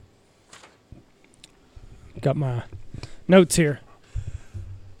Got my notes here.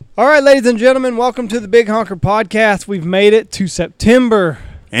 All right, ladies and gentlemen, welcome to the Big Honker Podcast. We've made it to September.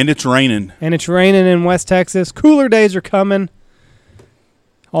 And it's raining. And it's raining in West Texas. Cooler days are coming.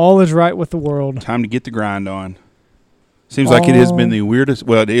 All is right with the world. Time to get the grind on. Seems like it has been the weirdest,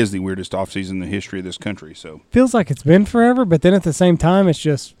 well, it is the weirdest offseason in the history of this country. So feels like it's been forever, but then at the same time,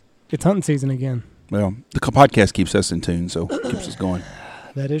 it's hunting season again. Well, the podcast keeps us in tune, so it keeps us going.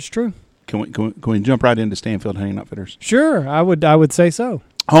 That is true. Can we jump right into Stanfield Hunting Outfitters? Sure, I would say so.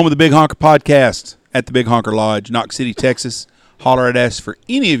 Home of the Big Honker Podcast at the Big Honker Lodge, Knox City, Texas. Holler at us for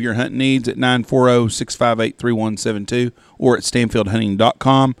any of your hunting needs at 940-658-3172 or at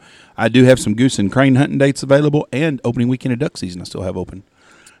stanfieldhunting.com. I do have some goose and crane hunting dates available, and opening weekend of duck season I still have open.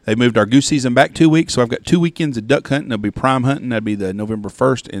 They moved our goose season back 2 weeks, so I've got 2 weekends of duck hunting. There'll be prime hunting. That'll be the November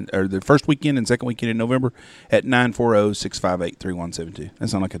 1st, or the first weekend and second weekend in November at 940-658-3172. That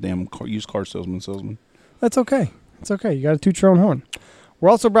sounds like a damn used car salesman. That's okay. It's okay. You got to toot your own horn.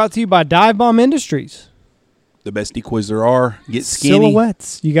 We're also brought to you by Dive Bomb Industries. The best decoys there are. Get skinny.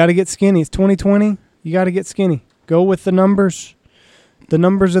 Silhouettes. You got to get skinny. It's 2020. You got to get skinny. Go with the numbers. The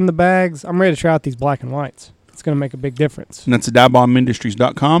numbers in the bags. I'm ready to try out these black and whites. It's going to make a big difference. And that's at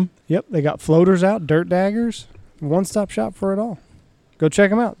divebombindustries.com. Yep, they got floaters out, dirt daggers, one-stop shop for it all. Go check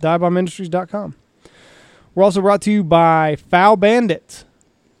them out, divebombindustries.com. We're also brought to you by Foul Bandits.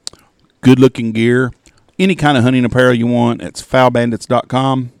 Good-looking gear. Any kind of hunting apparel you want, it's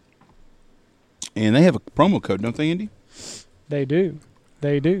foulbandits.com. And they have a promo code, don't they, Andy? They do.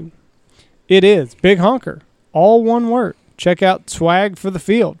 It is Big Honker, all one word. Check out Swag for the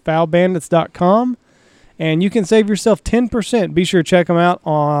Field, foulbandits.com. And you can save yourself 10%. Be sure to check them out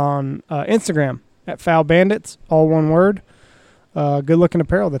on Instagram at Foul Bandits, all one word. Good-looking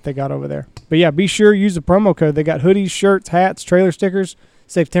apparel that they got over there. But, yeah, be sure to use the promo code. They got hoodies, shirts, hats, trailer stickers.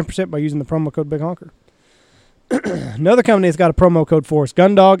 Save 10% by using the promo code Big Honker. Another company that's got a promo code for us,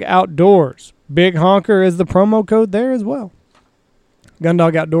 Gundog Outdoors. Big Honker is the promo code there as well.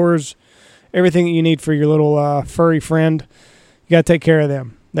 Gundog Outdoors, everything that you need for your little furry friend, you got to take care of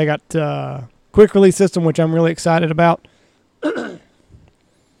them. They got... quick release system, which I'm really excited about. I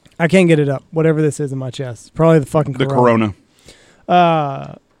can't get it up. Whatever this is in my chest. Probably the fucking Corona.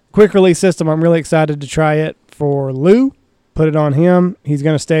 Quick release system. I'm really excited to try it for Lou. Put it on him. He's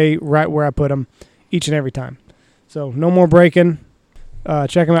going to stay right where I put him each and every time. So no more breaking.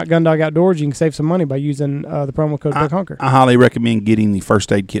 Check them out, Gundog Outdoors. You can save some money by using the promo code Big Honker. I highly recommend getting the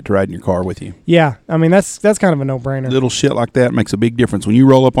first aid kit to ride in your car with you. Yeah. I mean, that's kind of a no-brainer. Little shit like that makes a big difference. When you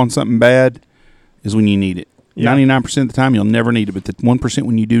roll up on something bad, is when you need it. Yeah. 99% of the time, you'll never need it, but the 1%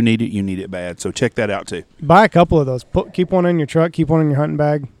 when you do need it, you need it bad. So check that out, too. Buy a couple of those. Keep one in your truck. Keep one in your hunting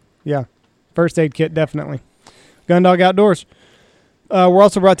bag. Yeah. First aid kit, definitely. Gundog Outdoors. We're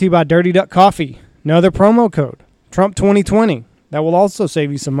also brought to you by Dirty Duck Coffee. Another promo code, Trump 2020. That will also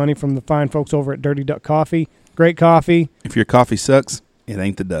save you some money from the fine folks over at Dirty Duck Coffee. Great coffee. If your coffee sucks, it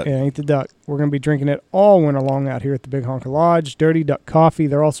ain't the duck. It ain't the duck. We're going to be drinking it all winter long out here at the Big Honker Lodge. Dirty Duck Coffee.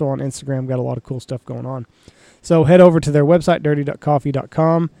 They're also on Instagram. Got a lot of cool stuff going on. So head over to their website,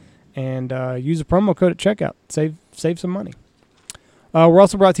 dirtyduckcoffee.com, and use a promo code at checkout. Save some money. We're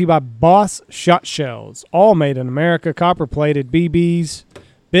also brought to you by Boss Shot Shells. All made in America. Copper-plated BBs.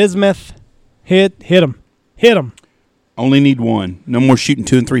 Bismuth. Hit them. Hit them. Only need one. No more shooting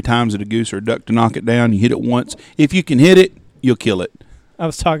 2 and 3 times at a goose or a duck to knock it down. You hit it once. If you can hit it, you'll kill it. I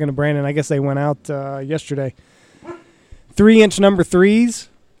was talking to Brandon. I guess they went out yesterday. 3-inch number 3s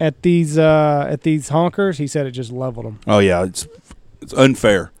at these honkers. He said it just leveled them. Oh, yeah. It's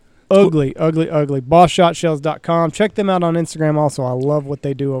unfair. Ugly. BossShotShells.com. Check them out on Instagram also. I love what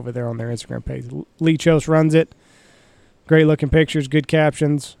they do over there on their Instagram page. Lee Chose runs it. Great looking pictures, good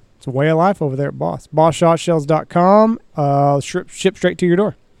captions. It's a way of life over there at Boss. BossShotShells.com. Ship straight to your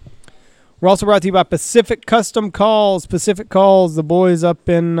door. We're also brought to you by Pacific Custom Calls. Pacific Calls, the boys up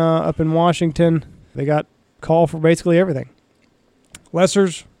in Washington. They got call for basically everything.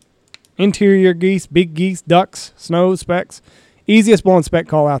 Lessers, interior geese, big geese, ducks, snow, specks. Easiest blow and speck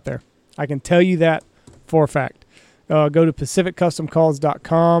call out there. I can tell you that for a fact. Go to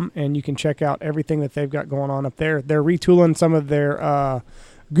PacificCustomCalls.com and you can check out everything that they've got going on up there. They're retooling some of their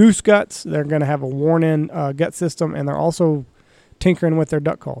goose guts. They're going to have a worn-in gut system, and they're also tinkering with their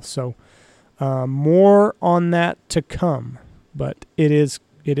duck calls. So more on that to come, but it is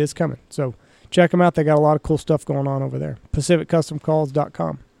coming. So check them out. They got a lot of cool stuff going on over there.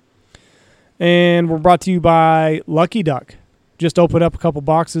 PacificCustomCalls.com. And we're brought to you by Lucky Duck. Just opened up a couple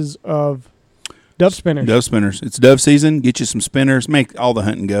boxes of Dove spinners. Dove spinners. It's dove season. Get you some spinners. Make all the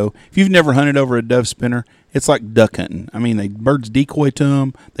hunting go. If you've never hunted over a dove spinner, it's like duck hunting. I mean, birds decoy to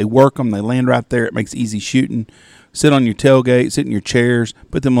them. They work them. They land right there. It makes easy shooting. Sit on your tailgate. Sit in your chairs.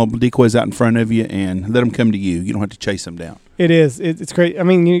 Put them little decoys out in front of you and let them come to you. You don't have to chase them down. It is. It's great. I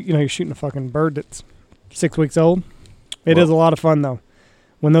mean, you know, you're shooting a fucking bird that's 6 weeks old. It is a lot of fun though.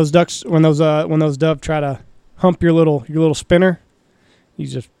 When those dove try to hump your little spinner, you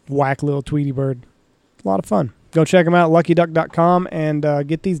just whack a little Tweety bird. It's a lot of fun. Go check them out, luckyduck.com, and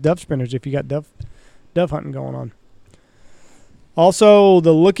get these dove spinners if you got dove hunting going on. Also,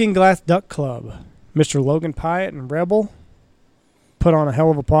 the Looking Glass Duck Club. Mr. Logan Pyatt and Rebel put on a hell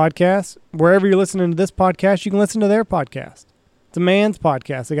of a podcast. Wherever you're listening to this podcast, you can listen to their podcast. It's a man's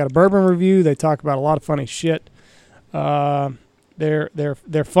podcast. They got a bourbon review. They talk about a lot of funny shit. They're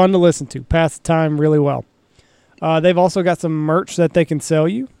fun to listen to. Pass the time really well. They've also got some merch that they can sell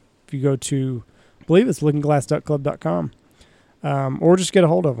you. If you go to, I believe it's lookingglassduckclub.com, or just get a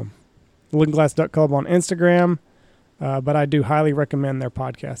hold of them. Looking Glass Duck Club on Instagram, but I do highly recommend their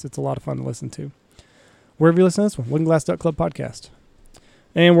podcast. It's a lot of fun to listen to. Wherever you listen to this one, Looking Glass Duck Club podcast.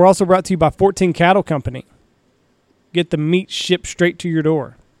 And we're also brought to you by 14 Cattle Company. Get the meat shipped straight to your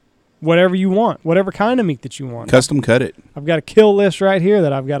door. Whatever you want, whatever kind of meat that you want. Custom cut it. I've got a kill list right here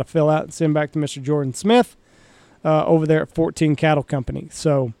that I've got to fill out and send back to Mr. Jordan Smith over there at 14 Cattle Company.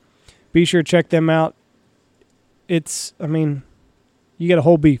 So be sure to check them out. You get a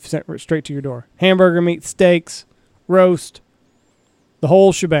whole beef sent straight to your door. Hamburger meat, steaks, roast, the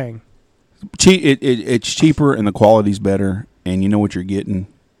whole shebang. It's cheaper and the quality's better, and you know what you're getting.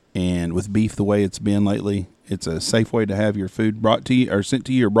 And with beef the way it's been lately, it's a safe way to have your food brought to you or sent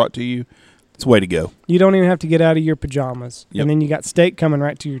to you or brought to you. It's the way to go. You don't even have to get out of your pajamas. Yep. And then you got steak coming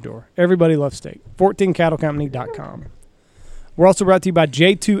right to your door. Everybody loves steak. 14cattlecompany.com. We're also brought to you by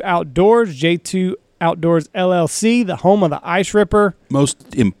J2 Outdoors, J2 Outdoors LLC, the home of the Ice Ripper.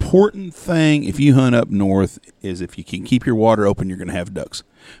 Most important thing if you hunt up north is if you can keep your water open, you're going to have ducks.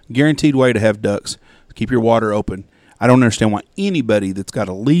 Guaranteed way to have ducks. Keep your water open. I don't understand why anybody that's got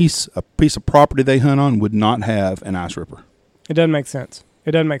a lease, a piece of property they hunt on, would not have an ice ripper. It doesn't make sense.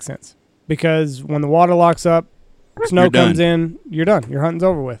 Because when the water locks up, snow comes in, you're done. Your hunting's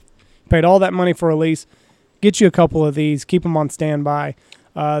over with. You paid all that money for a lease. Get you a couple of these. Keep them on standby.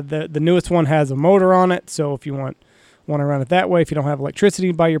 The newest one has a motor on it, so if you want to run it that way, if you don't have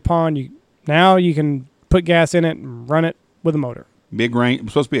electricity by your pond, you can put gas in it and run it with a motor. Big rain. It's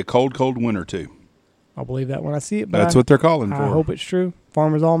supposed to be a cold winter, too. I'll believe that when I see it. But that's what they're calling for. I hope it's true.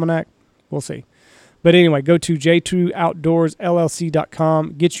 Farmer's Almanac. We'll see. But anyway, go to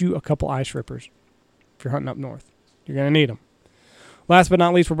j2outdoorsllc.com. Get you a couple ice rippers if you're hunting up north. You're going to need them. Last but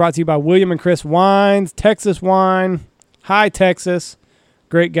not least, we're brought to you by William and Chris Wines, Texas Wine, High Texas.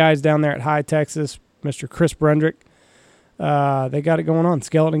 Great guys down there at High Texas. Mr. Chris Brundrick. They got it going on.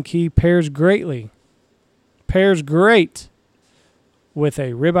 Skeleton Key pairs great with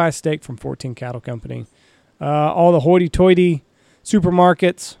a ribeye steak from 14 Cattle Company. All the hoity-toity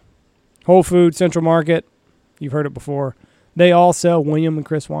supermarkets, Whole Foods, Central Market, you've heard it before, they all sell William and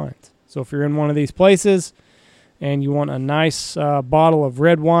Chris wines. So if you're in one of these places and you want a nice bottle of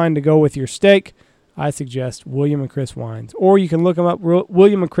red wine to go with your steak, I suggest William and Chris Wines. Or you can look them up,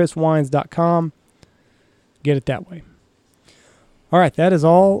 williamandchriswines.com. Get it that way. All right, that is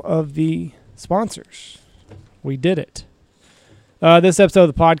all of the sponsors. We did it. This episode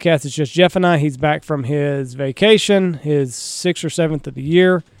of the podcast is just Jeff and I. He's back from his vacation, his 6th or 7th of the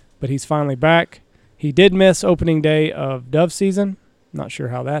year, but he's finally back. He did miss opening day of dove season. Not sure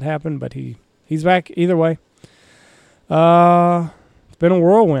how that happened, but he's back either way. It's been a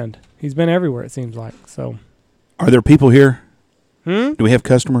whirlwind. He's been everywhere, it seems like. So, are there people here? Do we have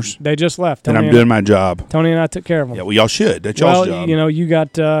customers? They just left. And I'm doing my job. Tony and I took care of them. Yeah, well, y'all should. That's y'all's job. You know, you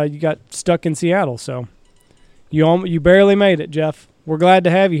got stuck in Seattle, so you barely made it, Jeff. We're glad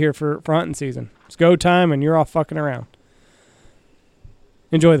to have you here for hunting season. It's go time, and you're off fucking around.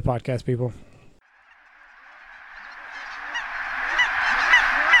 Enjoy the podcast, people.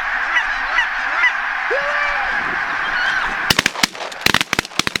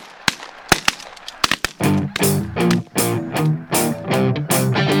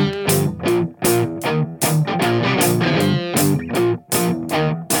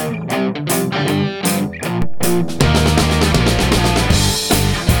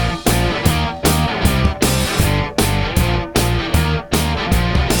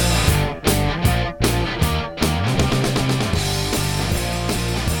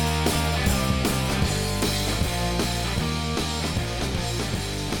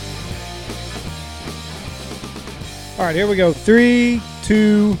 All right, here we go. 3,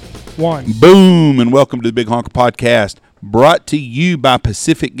 2, 1. Boom, and welcome to the Big Honker Podcast, brought to you by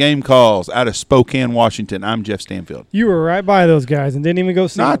Pacific Game Calls out of Spokane, Washington. I'm Jeff Stanfield. You were right by those guys and didn't even go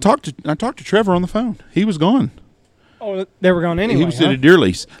see them. I talked to Trevor on the phone. He was gone. Oh, they were gone anyway. He was at a deer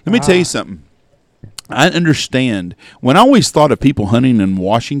lease. Let me tell you something. I understand. When I always thought of people hunting in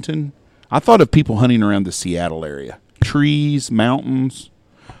Washington, I thought of people hunting around the Seattle area. Trees, mountains,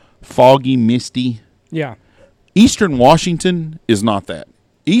 foggy, misty. Yeah. Eastern Washington is not that.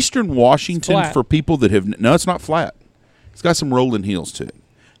 Eastern Washington, for people that have... No, it's not flat. It's got some rolling hills to it.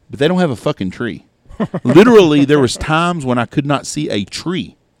 But they don't have a fucking tree. Literally, there was times when I could not see a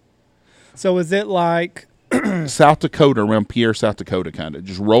tree. So is it like... South Dakota, around Pierre, South Dakota, kind of.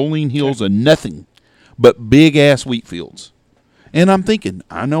 Just rolling hills and nothing but big-ass wheat fields. And I'm thinking,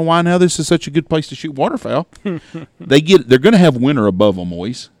 I know why now this is such a good place to shoot waterfowl. They're going to have winter above them,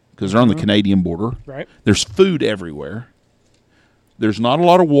 boys, because they're on the Canadian border. Right. There's food everywhere. There's not a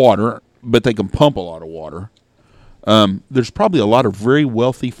lot of water, but they can pump a lot of water. There's probably a lot of very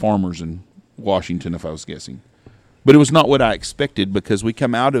wealthy farmers in Washington, if I was guessing. But it was not what I expected, because we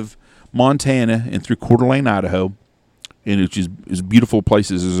come out of Montana and through Coeur d'Alene, Idaho, and it's just as beautiful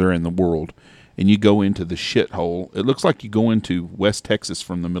places as there are in the world. And you go into the shithole. It looks like you go into West Texas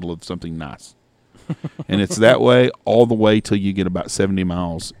from the middle of something nice. And it's that way all the way till you get about 70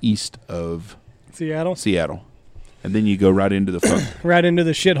 miles east of Seattle. And then you go right into the right into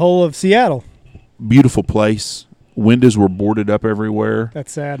the shithole of Seattle. Beautiful place. Windows were boarded up everywhere.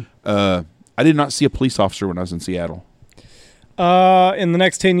 That's sad. I did not see a police officer when I was in Seattle. In the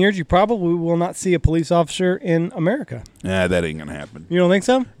next 10 years, you probably will not see a police officer in America. Nah, that ain't going to happen. You don't think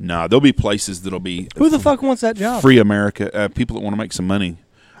so? No, there'll be places that'll be... Who the fuck wants that job? Free America. People that want to make some money.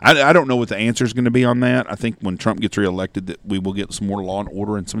 I don't know what the answer is going to be on that. I think when Trump gets reelected that we will get some more law and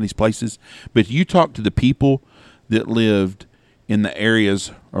order in some of these places. But you talk to the people that lived in the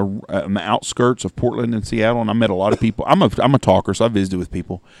areas on the outskirts of Portland and Seattle, and I met a lot of people. I'm a talker, so I visited with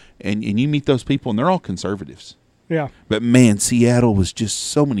people. And you meet those people, and they're all conservatives. Yeah. But, man, Seattle was just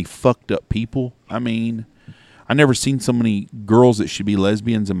so many fucked up people. I mean, I never seen so many girls that should be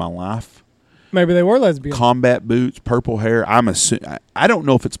lesbians in my life. Maybe they were lesbians. Combat boots, purple hair. I don't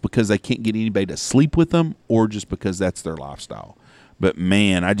know if it's because they can't get anybody to sleep with them or just because that's their lifestyle. But,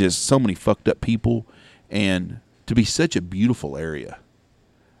 man, so many fucked up people. And to be such a beautiful area.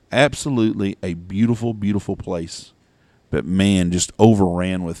 Absolutely a beautiful, beautiful place. But, man, just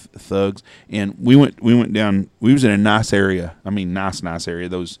overran with thugs. And we went down. We was in a nice area. I mean, nice area.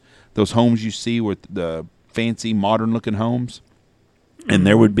 Those homes you see with the fancy, modern-looking homes. And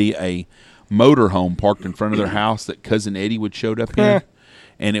there would be a motor home parked in front of their house that Cousin Eddie would showed up in.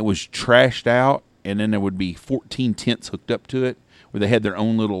 And it was trashed out. And then there would be 14 tents hooked up to it where they had their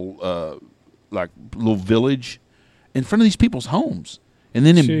own little village in front of these people's homes. And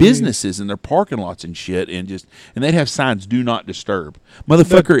then in businesses and their parking lots and shit, and they'd have signs, "Do not disturb."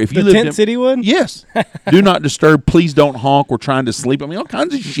 Motherfucker, if you live in Tent City would? Yes. "Do not disturb, please don't honk, we're trying to sleep." I mean, all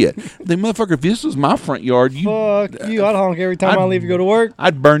kinds of shit. The motherfucker, if this was my front yard, fuck you, I'd honk every time I leave to go to work.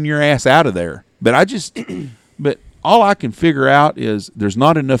 I'd burn your ass out of there. But but all I can figure out is there's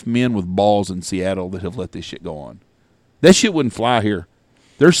not enough men with balls in Seattle that have let this shit go on. That shit wouldn't fly here.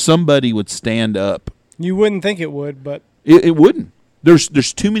 There's somebody would stand up. You wouldn't think it would, but it wouldn't. There's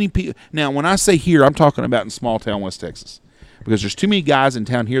too many people. Now, when I say here, I'm talking about in small town West Texas, because there's too many guys in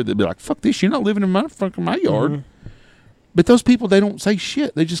town here that be like, "Fuck this, you're not living in my yard." Mm-hmm. But those people, they don't say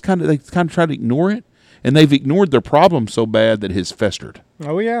shit. They just kind of try to ignore it, and they've ignored their problem so bad that it has festered.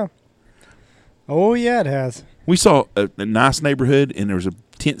 Oh yeah, it has. We saw a nice neighborhood, and there was a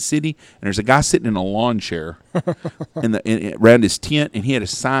tent city, and there's a guy sitting in a lawn chair around his tent, and he had a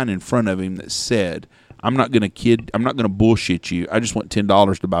sign in front of him that said, I'm not going to bullshit you. I just want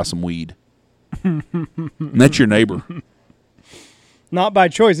 $10 to buy some weed." And that's your neighbor. Not by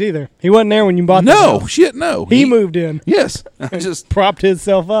choice either. He wasn't there when you bought the house. No. He moved in. Yes. I just propped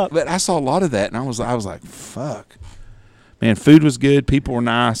himself up. But I saw a lot of that, and I was like, fuck. Man, food was good. People were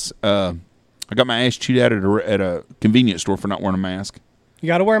nice. I got my ass chewed out at a convenience store for not wearing a mask. You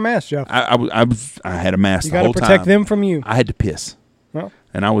got to wear a mask, Jeff. I had a mask the whole time. You got to protect them from you. I had to piss. Well.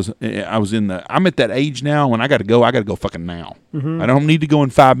 And I'm at that age now when I got to go fucking now. Mm-hmm. I don't need to go in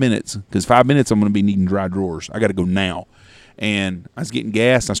 5 minutes, because 5 minutes I'm going to be needing dry drawers. I got to go now. And I was getting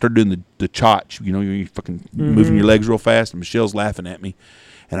gas, and I started doing the chotch. You know, you're fucking moving your legs real fast, and Michelle's laughing at me.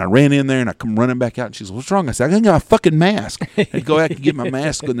 And I ran in there, and I come running back out, and she says, "What's wrong?" I said, "I got a fucking mask." I go out and get my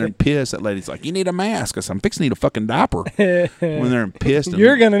mask, go in there and piss. That lady's like, "You need a mask." I said, "I'm fixing to need a fucking diaper." Went in there and pissed.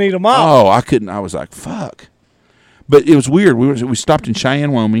 You're going to need a mop. Oh, I couldn't. I was like, fuck. But it was weird. We stopped in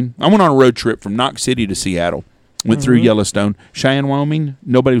Cheyenne, Wyoming. I went on a road trip from Knox City to Seattle. Went through Yellowstone. Cheyenne, Wyoming,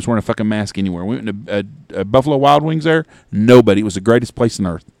 nobody was wearing a fucking mask anywhere. We went to Buffalo Wild Wings there. Nobody. It was the greatest place on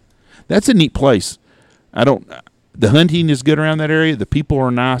earth. That's a neat place. The hunting is good around that area. The people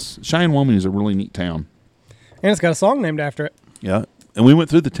are nice. Cheyenne, Wyoming is a really neat town. And it's got a song named after it. Yeah. And we went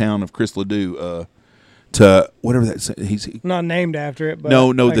through the town of Chris Ledoux to whatever that's. He's not named after it, but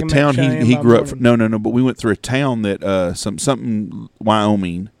no. The town he grew up. No. But we went through a town that something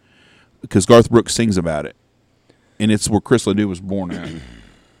Wyoming, because Garth Brooks sings about it, and it's where Chris Ledoux was born at,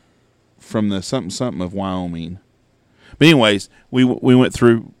 from the something of Wyoming. But anyways, we went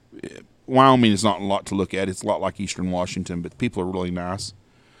through. Wyoming is not a lot to look at. It's a lot like Eastern Washington, but people are really nice.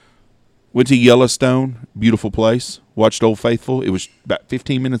 Went to Yellowstone, beautiful place. Watched Old Faithful. It was about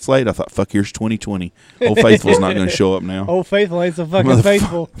 15 minutes late. I thought, fuck, here's 2020. Old Faithful's not going to show up now. Old Faithful ain't so fucking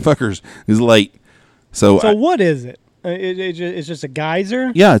faithful. Fuckers is late. So what is it? It's just a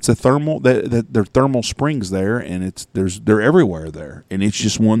geyser? Yeah, it's a thermal. There are thermal springs there, and they're everywhere there, and it's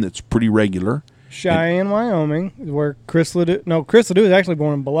just one that's pretty regular. Cheyenne, Wyoming, is where Chris Ledoux. No, Chris Ledoux was actually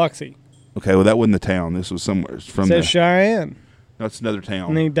born in Biloxi. Okay, well that wasn't the town. This was somewhere from. It says Cheyenne. That's another town.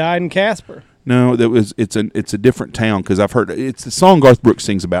 And then he died in Casper. No, it's a different town, because I've heard it's the song Garth Brooks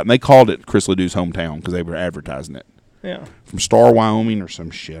sings about, and they called it Chris Ledoux's hometown because they were advertising it. Yeah. From Star, Wyoming, or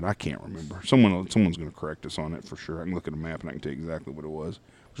some shit. I can't remember. Someone's going to correct us on it for sure. I can look at a map and I can tell you exactly what it was.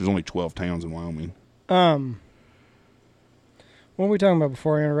 There's only 12 towns in Wyoming. What were we talking about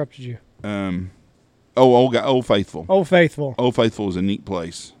before I interrupted you? Old Faithful. Old Faithful. Old Faithful is a neat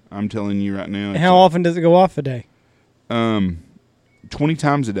place. I'm telling you right now. And how often does it go off a day? 20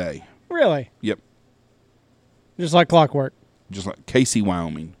 times a day. Really? Yep. Just like clockwork. Just like Casey,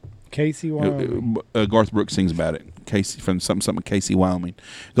 Wyoming. Casey, Wyoming. Garth Brooks sings about it. Casey from something Casey, Wyoming.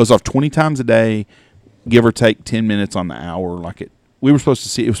 It goes off 20 times a day, give or take 10 minutes on the hour. We were supposed to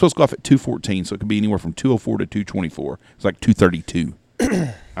see. It was supposed to go off at 2:14, so it could be anywhere from 2:04 to 2:24. It's like 2:32.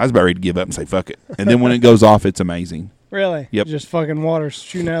 I was about ready to give up and say fuck it. And then when it goes off, it's amazing. Really? Yep. Just fucking water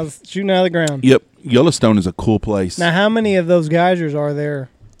shooting out of the ground. Yep. Yellowstone is a cool place. Now, how many of those geysers are there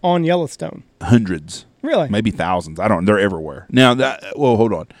on Yellowstone? Hundreds. Really? Maybe thousands. They're everywhere. Now,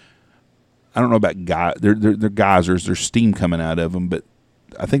 hold on. I don't know about they're geysers. There's steam coming out of them, but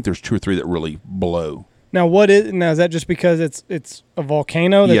I think there's 2 or 3 that really blow. Now, is that just because it's a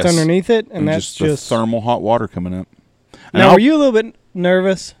volcano that's underneath it, and that's just thermal hot water coming up? Now, are you a little bit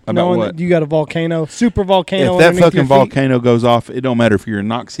nervous about knowing what? that you got a volcano, super volcano? If that fucking volcano goes off, it don't matter if you're in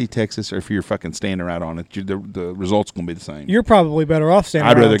Knoxville, Texas, or if you're fucking standing right on it. The result's gonna be the same. You're probably better off standing.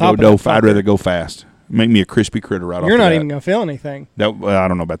 I'd rather go fast. Make me a crispy critter right off. You're not even gonna feel anything. I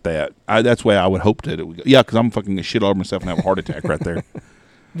don't know about that. That's the way I would hope that it would go. Yeah, because I'm fucking gonna shit all over myself and have a heart attack right there.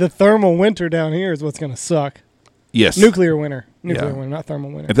 The thermal winter down here is what's gonna suck. Yes. Nuclear winter, not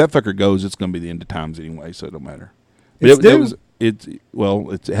thermal winter. If that fucker goes, it's gonna be the end of times anyway, so it don't matter. It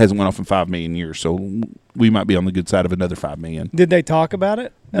hasn't went off in 5 million years, so we might be on the good side of another 5 million. Did they talk about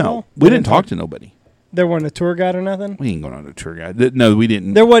it? No, we didn't talk to nobody. There wasn't a tour guide or nothing? We ain't going on a tour guide. No, we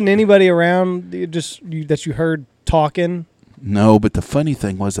didn't. There wasn't anybody around that you heard talking? No, but the funny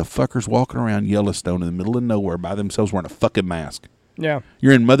thing was the fuckers walking around Yellowstone in the middle of nowhere by themselves wearing a fucking mask. Yeah.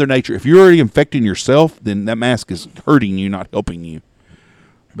 You're in Mother Nature. If you're already infecting yourself, then that mask is hurting you, not helping you.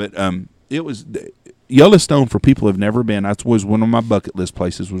 But it was Yellowstone, for people who have never been, that was one of my bucket list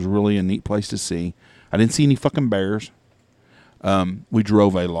places. Was really a neat place to see. I didn't see any fucking bears. We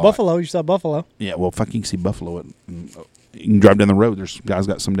drove a lot. Buffalo, you saw buffalo. Yeah, well, fuck, you can see buffalo. You can drive down the road. There's guys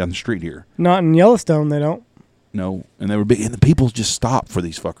got some down the street here. Not in Yellowstone, they don't. No, and they were big, and the people just stop for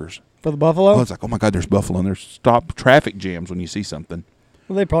these fuckers. For the buffalo? Oh, it's like, oh my God, there's buffalo, and there's stop traffic jams when you see something.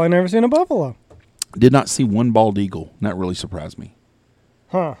 Well, they probably never seen a buffalo. Did not see one bald eagle. And that really surprised me.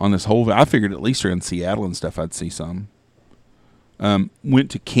 Huh. On this whole, I figured at least in Seattle and stuff, I'd see some.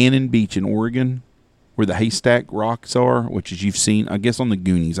 Went to Cannon Beach in Oregon, where the haystack rocks are, which is you've seen, I guess, on the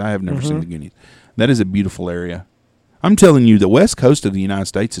Goonies. I have never seen the Goonies. That is a beautiful area. I'm telling you, the west coast of the United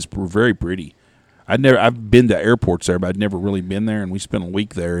States is very pretty. I've been to airports there, but I'd never really been there, and we spent a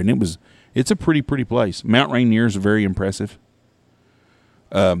week there, and it's a pretty place. Mount Rainier is very impressive.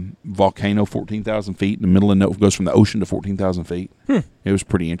 Volcano, 14,000 feet in the middle of goes from the ocean to 14,000 feet. It was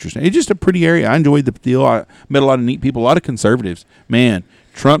pretty interesting. It's just a pretty area. I enjoyed the deal. I met a lot of neat people, a lot of conservatives. Man,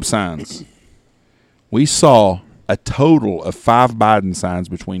 Trump signs. We saw a total of 5 Biden signs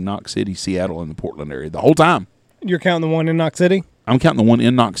between Knox City, Seattle, and the Portland area the whole time. You're counting the one in Knox City? I'm counting the one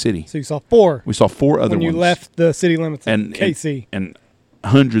in Knox City. So you saw 4. We saw 4 other ones. When you left the city limits in KC. And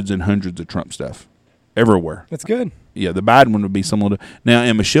hundreds and hundreds of Trump stuff everywhere. That's good. Yeah, the Biden one would be similar to now.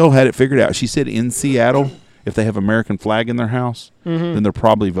 And Michelle had it figured out. She said in Seattle, if they have American flag in their house, then they're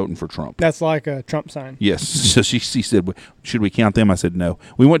probably voting for Trump. That's like a Trump sign. Yes. So she said, should we count them? I said no.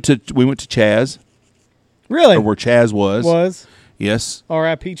 We went to Chaz. Really? Or where Chaz was. Was. Yes.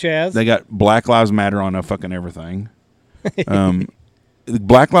 R.I.P. Chaz. They got Black Lives Matter on fucking everything.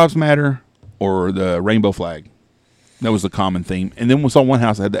 Black Lives Matter or the rainbow flag. That was the common theme. And then we saw one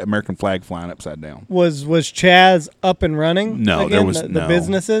house that had the American flag flying upside down. Was Chaz up and running? No, again? there was the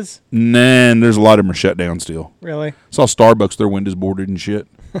businesses. Nah, there's a lot of them are shut down still. Really? Saw Starbucks, their windows boarded and shit.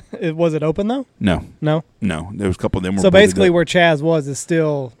 Was it open though? No. No. There was a couple of them. So basically, where Chaz was is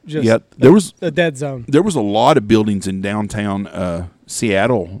still just there was a dead zone. There was a lot of buildings in downtown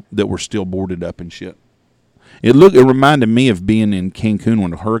Seattle that were still boarded up and shit. It reminded me of being in Cancun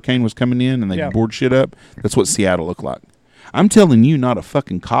when a hurricane was coming in and they board shit up. That's what Seattle looked like. I'm telling you, not a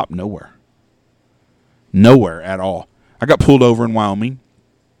fucking cop nowhere. Nowhere at all. I got pulled over in Wyoming.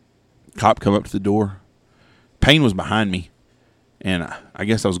 Cop come up to the door. Payne was behind me. And I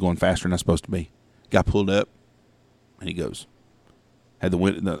guess I was going faster than I was supposed to be. Got pulled up. And he goes, had the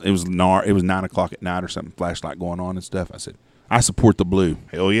window, it was 9 o'clock at night or something, flashlight going on and stuff. I said, I support the blue.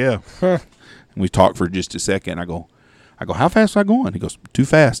 Hell yeah. And we talked for just a second. I go, how fast was I going? He goes, too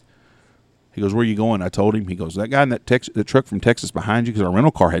fast. He goes, where are you going? I told him. He goes, that guy in that the truck from Texas behind you, because our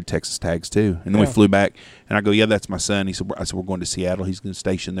rental car had Texas tags too. And then we flew back, and I go, yeah, that's my son. I said, we're going to Seattle. He's going to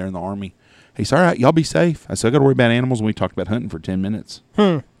station there in the Army. He said, all right, y'all be safe. I said, I got to worry about animals. And we talked about hunting for 10 minutes.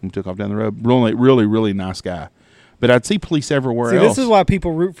 And we took off down the road. Really, really, really nice guy. But I'd see police everywhere else. This is why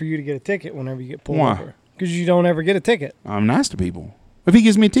people root for you to get a ticket whenever you get pulled over. Because you don't ever get a ticket. I'm nice to people. If he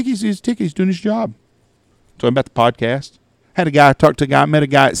gives me a ticket, he's doing his job. Talking about the podcast. Met a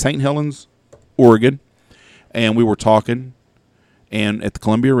guy at St. Helens, Oregon, and we were talking, and at the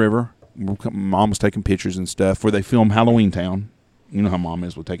Columbia River, Mom was taking pictures and stuff where they film Halloween Town. You know how Mom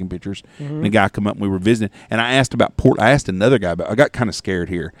is with taking pictures. And the guy come up and we were visiting, and I asked about Portland. I asked another guy about. I got kind of scared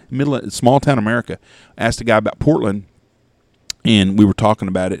here, middle of small town America. I asked a guy about Portland, and we were talking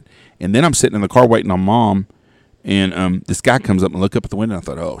about it. And then I'm sitting in the car waiting on Mom, and this guy comes up and look up at the window. And I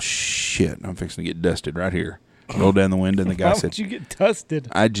thought, oh shit, I'm fixing to get dusted right here. Rolled down the window, and the guy Why said, would you get dusted?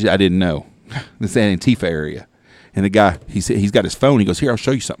 I didn't know. This is Antifa area. And the guy, he said, he's got his phone. He goes, here, I'll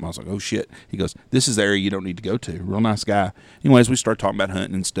show you something. I was like, oh, shit. He goes, this is the area you don't need to go to. Real nice guy. Anyways, we started talking about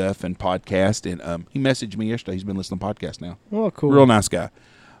hunting and stuff and podcast. And he messaged me yesterday. He's been listening to podcasts now. Oh, cool. Real nice guy.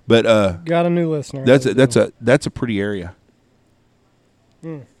 But got a new listener. That's a pretty area.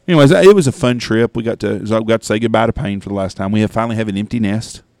 Anyways, it was a fun trip. We got to say goodbye to Payne for the last time. We finally have an empty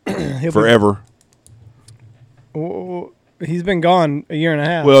nest forever. He's been gone a year and a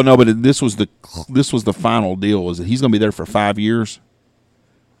half. Well, no, but this was the final deal. Is that he's going to be there for 5 years,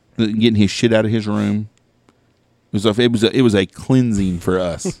 getting his shit out of his room. It was a cleansing for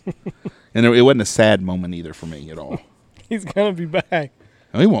us, and it wasn't a sad moment either for me at all. He's going to be back.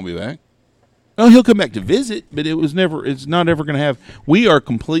 No, he won't be back. Oh, he'll come back to visit, but it's not ever going to have. We are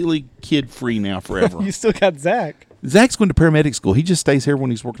completely kid free now forever. You still got Zach. Zach's going to paramedic school. He just stays here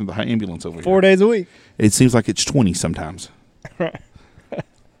when he's working at the ambulance over here. 4 days a week. It seems like it's 20 sometimes.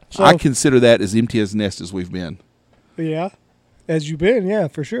 So, I consider that as empty as nest as we've been. Yeah. As you've been, yeah,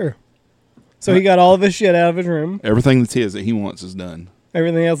 for sure. So he got all of his shit out of his room. Everything that's his that he wants is done.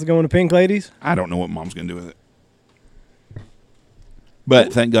 Everything else is going to Pink Ladies? I don't know what Mom's going to do with it.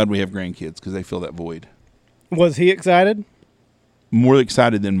 But thank God we have grandkids because they fill that void. Was he excited? More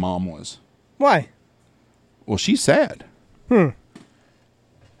excited than Mom was. Why? Well, she's sad.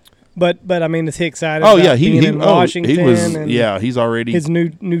 But I mean, is he excited? Oh about yeah, being in Washington? He was. And Yeah, he's already his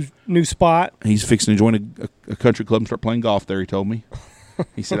new spot. He's fixing to join a country club and start playing golf there. He told me.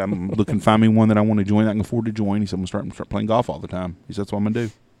 He said, "I'm looking to find me one that I want to join that I can afford to join." He said, "I'm gonna start playing golf all the time." He said, "That's what I'm gonna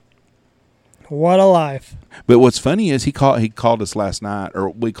do." What a life! But what's funny is he called us last night, or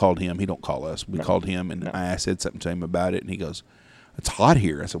we called him. He don't call us. We called him, and I said something to him about it, and he goes, "It's hot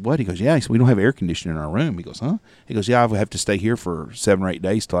here." I said, "What?" He goes, "Yeah." He said, "We don't have air conditioning in our room." He goes, "Huh?" He goes, "Yeah, I have to stay here for 7 or 8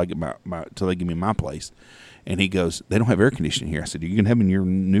 days till I get till they give me my place." And he goes, "They don't have air conditioning here." I said, "Are you gonna have them in your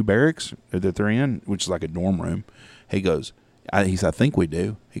new barracks that they're in, which is like a dorm room?" He goes, he said, "I think we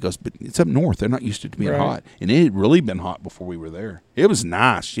do." He goes, "But it's up north. They're not used to it being hot." And it had really been hot before we were there. It was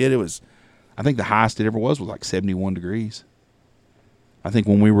nice. Shit, it was. I think the highest it ever was like 71 degrees. I think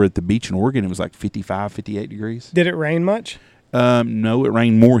when we were at the beach in Oregon, it was like 55, 58 degrees. Did it rain much? No, it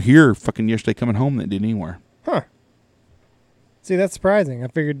rained more here fucking yesterday coming home than it did anywhere. Huh. See, that's surprising. I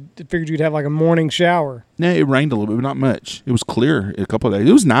figured you'd have like a morning shower. No, it rained a little bit, but not much. It was clear a couple of days.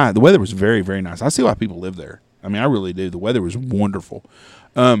 It was nice. The weather was very, very nice. I see why people live there. I mean, I really do. The weather was wonderful.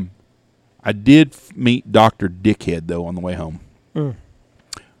 I did meet Dr. Dickhead, though, on the way home.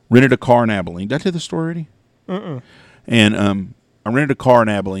 Rented a car in Abilene. Did I tell the story already? And I rented a car in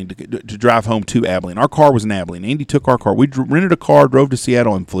Abilene to drive home to Abilene. Our car was in Abilene. Andy took our car. We rented a car, drove to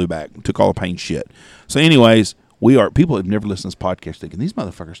Seattle, and flew back. Took all the pain shit. So anyways, people have never listened to this podcast thinking, these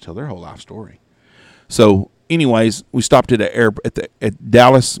motherfuckers tell their whole life story. So anyways, we stopped at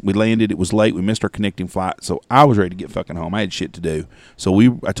Dallas. We landed. It was late. We missed our connecting flight. So I was ready to get fucking home. I had shit to do. So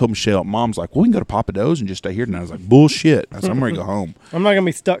I told Michelle, Mom's like, well, we can go to Papa Do's and just stay here tonight. I was like, bullshit. I said, I'm ready to go home. I'm not going to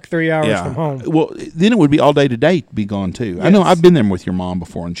be stuck 3 hours from home. Well, then it would be all day today to be gone too. Yes. I know I've been there with your mom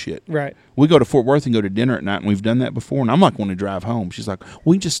before and shit. Right. We go to Fort Worth and go to dinner at night, and we've done that before, and I'm like, want to drive home. She's like,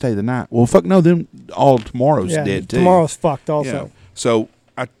 we can just stay the night. Well, fuck no, then all tomorrow's dead too. Tomorrow's fucked also.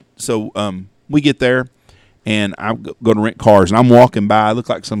 Yeah. So we get there. And I'm going to rent cars, and I'm walking by. I look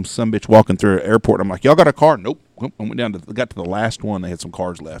like some bitch walking through an airport. I'm like, y'all got a car? Nope. I went down got to the last one. They had some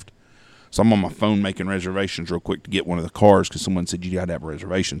cars left. So I'm on my phone making reservations real quick to get one of the cars because someone said you got to have a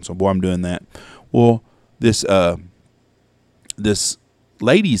reservation. So, boy, I'm doing that. Well, this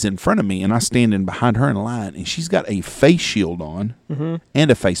lady's in front of me, and I stand in behind her in line, and she's got a face shield on and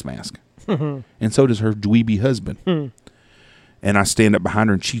a face mask. And so does her dweeby husband. And I stand up behind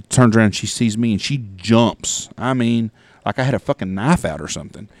her, and she turns around, and she sees me, and she jumps. I mean, like I had a fucking knife out or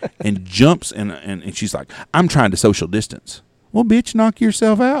something, and jumps, and she's like, I'm trying to social distance. Well, bitch, knock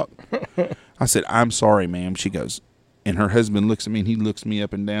yourself out. I said, I'm sorry, ma'am. She goes, and her husband looks at me, and he looks me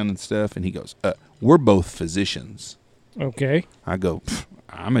up and down and stuff, and he goes, we're both physicians. Okay. I go,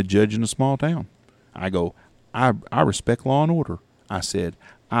 I'm a judge in a small town. I go, I respect law and order. I said,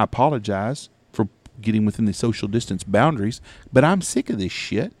 I apologize for getting within the social distance boundaries, but I'm sick of this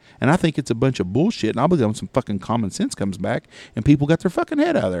shit, and I think it's a bunch of bullshit, and I'll be going some fucking common sense comes back, and people got their fucking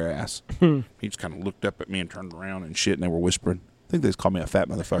head out of their ass. He just kind of looked up at me and turned around and shit, and they were whispering. I think they just called me a fat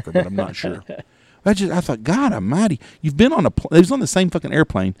motherfucker, but I'm not sure. I thought, God almighty, you've been on it was on the same fucking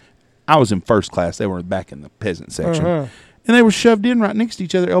airplane. I was in first class. They were back in the peasant section, and they were shoved in right next to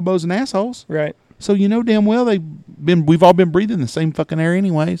each other, elbows and assholes. Right. So you know damn well we've all been breathing the same fucking air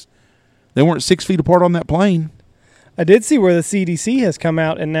anyways. They weren't 6 feet apart on that plane. I did see where the CDC has come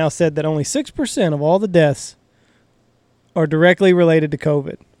out and now said that only 6% of all the deaths are directly related to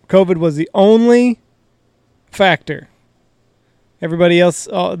COVID. COVID was the only factor. Everybody else,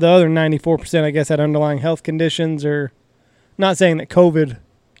 the other 94%, I guess, had underlying health conditions, or not saying that COVID,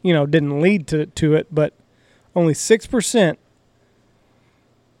 didn't lead to it, but only 6%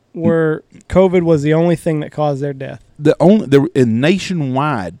 where COVID was the only thing that caused their death.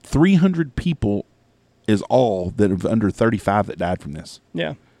 Nationwide, 300 people is all that are under 35 that died from this.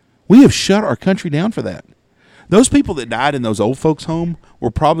 Yeah. We have shut our country down for that. Those people that died in those old folks' home were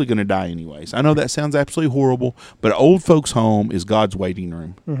probably going to die anyways. I know that sounds absolutely horrible, but old folks' home is God's waiting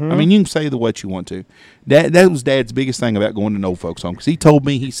room. I mean, you can say what you want to. That was Dad's biggest thing about going to an old folks' home, because he told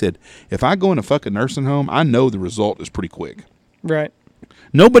me, he said, if I go in a fucking nursing home, I know the result is pretty quick. Right.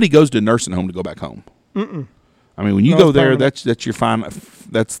 Nobody goes to a nursing home to go back home. I mean, when you go there, that's your final.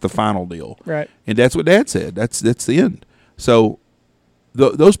 That's the final deal. Right. And that's what Dad said. That's the end. So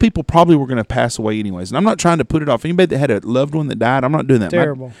those people probably were going to pass away anyways. And I'm not trying to put it off anybody that had a loved one that died. I'm not doing that.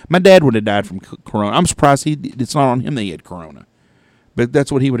 Terrible. My dad would have died from corona. I'm surprised it's not on him that he had corona, but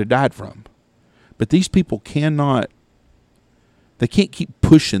that's what he would have died from. But these people cannot. They can't keep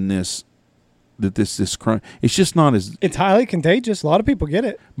pushing this. That this corona. It's just not as. It's highly contagious. A lot of people get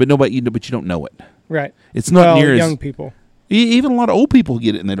it. But you don't know it. Right. It's not near young as people. Even a lot of old people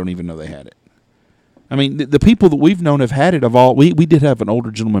get it and they don't even know they had it. I mean, the people that we've known have had it of all. We did have an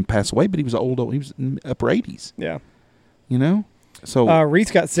older gentleman pass away, but he was old. He was in upper 80s. Yeah. So Reese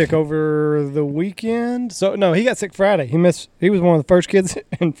got sick over the weekend. So no, he got sick Friday. He was one of the first kids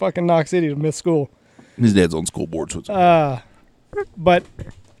in fucking Knox City to miss school. His dad's on school board, so but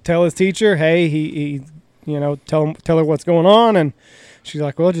tell his teacher, hey, he tell her what's going on, and she's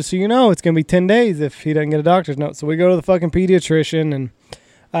like, well, just so you know, it's going to be 10 days if he doesn't get a doctor's note. So we go to the fucking pediatrician,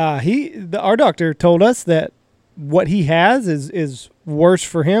 and our doctor told us that what he has is worse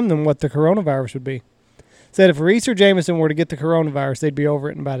for him than what the coronavirus would be. Said if Reese or Jameson were to get the coronavirus, they'd be over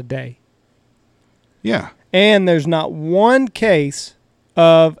it in about a day. Yeah. And there's not one case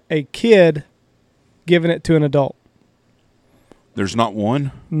of a kid giving it to an adult. There's not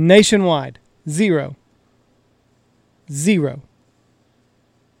one? Nationwide. Zero.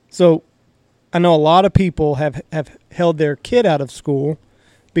 So I know a lot of people have held their kid out of school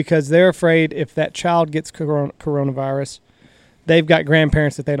because they're afraid if that child gets coronavirus, they've got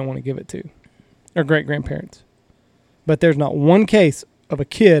grandparents that they don't want to give it to, or great-grandparents. But there's not one case of a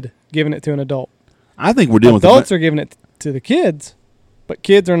kid giving it to an adult. I think we're dealing with adults are giving it to the kids, but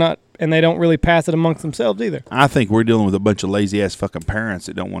kids are not, and they don't really pass it amongst themselves either. I think we're dealing with a bunch of lazy-ass fucking parents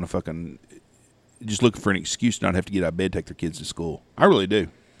that don't want to fucking just looking for an excuse to not have to get out of bed, take their kids to school. I really do.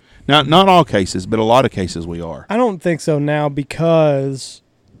 Now, not all cases, but a lot of cases we are. I don't think so now because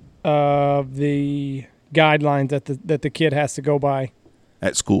of the guidelines that the kid has to go by.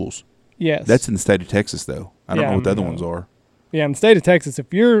 At schools. Yes. That's in the state of Texas, though. I don't know what the other ones are. Yeah, in the state of Texas,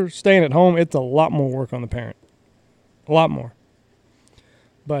 if you're staying at home, it's a lot more work on the parent. A lot more.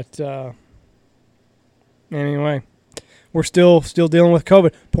 But anyway, we're still dealing with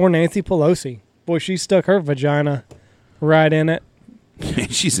COVID. Poor Nancy Pelosi. Boy, she stuck her vagina right in it.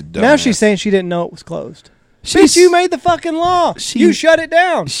 She's a dumbass. Now she's saying she didn't know it was closed. Bitch, you made the fucking law. You shut it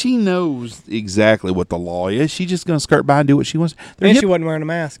down. She knows exactly what the law is. She's just going to skirt by and do what she wants. And she wasn't wearing a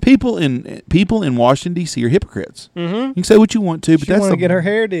mask. People in Washington, D.C. are hypocrites. Mm-hmm. You can say what you want to, but she want to get her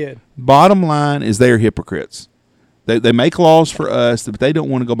hair did. Bottom line is they are hypocrites. They make laws for us, but they don't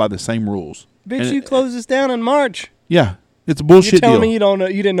want to go by the same rules. Bitch, you closed this down in March. Yeah, it's a bullshit You're telling deal. Me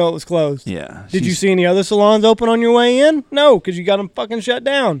you didn't know it was closed. Yeah. Did you see any other salons open on your way in? No, because you got them fucking shut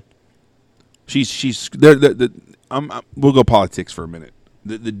down. We'll go politics for a minute.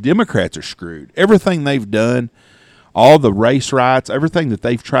 The Democrats are screwed. Everything they've done, all the race riots, everything that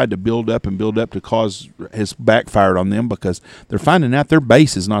they've tried to build up to cause has backfired on them because they're finding out their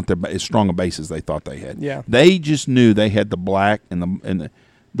base is not as strong a base as they thought they had. Yeah. They just knew they had the black and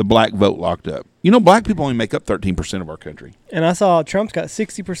the black vote locked up. You know, black people only make up 13% of our country. And I saw Trump's got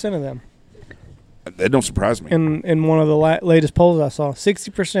 60% of them. That don't surprise me. In one of the latest polls I saw,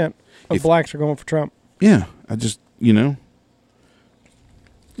 60% of blacks are going for Trump. Yeah, I just, You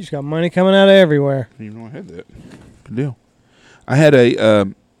just got money coming out of everywhere. I didn't even know I had that. Good deal. I had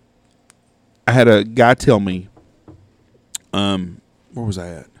a guy tell me, where was I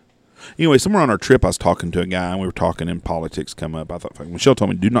at? Anyway, somewhere on our trip, I was talking to a guy, and we were talking, and politics come up. I thought, Michelle told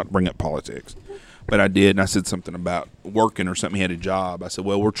me, do not bring up politics. But I did, and I said something about working or something. He had a job. I said,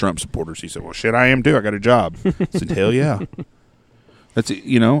 well, we're Trump supporters. He said, well, shit, I am too. I got a job. I said, hell yeah. That's it,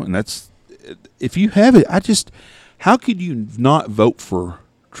 and that's, if you have it, how could you not vote for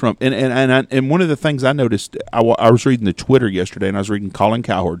Trump? And one of the things I noticed, I was reading the Twitter yesterday, and I was reading Colin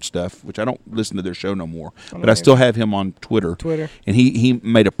Cowherd stuff, which I don't listen to their show no more, but I still have him on Twitter. And he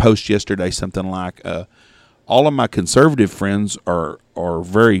made a post yesterday, something like, all of my conservative friends are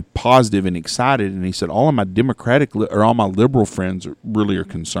very positive and excited, and he said all of my all my liberal friends are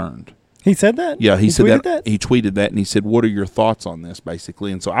concerned. He said that? Yeah, he said that. He tweeted that, and he said, what are your thoughts on this,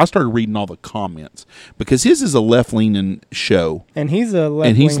 basically? And so I started reading all the comments, because his is a left-leaning show. And he's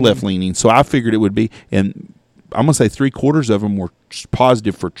left-leaning, so I figured it would be, and I'm going to say 3/4 of them were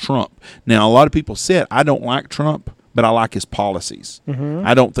positive for Trump. Now, a lot of people said, I don't like Trump, but I like his policies. Mm-hmm.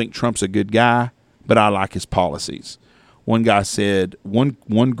 I don't think Trump's a good guy, but I like his policies. One guy said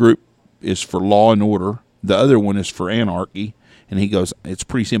one group is for law and order, the other one is for anarchy, and he goes, it's a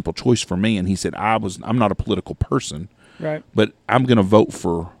pretty simple choice for me. And he said, I'm not a political person, right? But I'm going to vote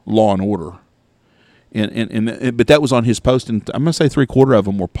for law and order. But that was on his post, and I'm going to say 3/4 of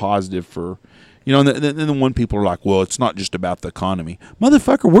them were positive for, and then one people are like, well, it's not just about the economy,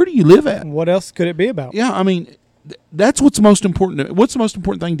 motherfucker. Where do you live at? What else could it be about? Yeah, I mean, that's what's most important. What's the most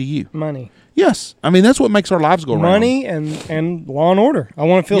important thing to you? Money. Yes, I mean that's what makes our lives go around. Money and law and order. I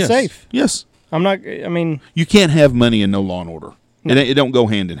want to feel safe. Yes, I'm not. I mean, you can't have money and no law and order. No. It don't go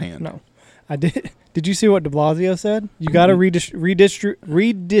hand in hand. No, I did. Did you see what De Blasio said? You got to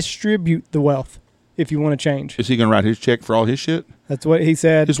redistribute the wealth if you want to change. Is he going to write his check for all his shit? That's what he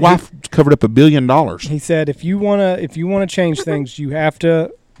said. His wife covered up $1 billion. He said if you wanna change things, you have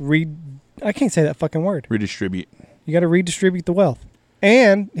to I can't say that fucking word. Redistribute. You got to redistribute the wealth.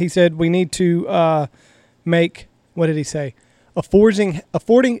 And he said we need to make, what did he say? Affording.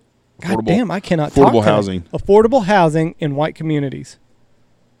 God damn, I cannot talk. Affordable housing. Affordable housing in white communities.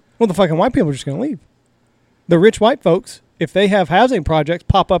 Well, the fucking white people are just going to leave. The rich white folks, if they have housing projects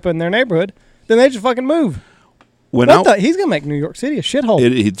pop up in their neighborhood, then they just fucking move. He's going to make New York City a shithole.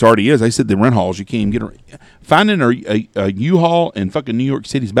 It already is. They said the rent halls, you can't even get finding a U-Haul in fucking New York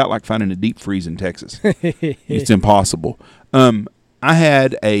City is about like finding a deep freeze in Texas. It's impossible. I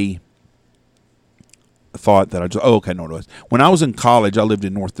had a thought that it was. When I was in college, I lived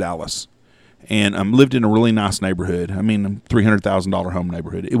in North Dallas, and lived in a really nice neighborhood. I mean, a $300,000 home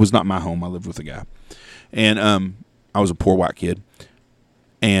neighborhood. It was not my home. I lived with a guy, and I was a poor white kid,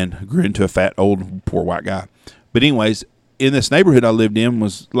 and grew into a fat, old, poor white guy. But anyways, in this neighborhood I lived in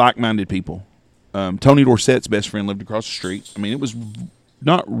was like-minded people. Tony Dorsett's best friend lived across the street. I mean, it was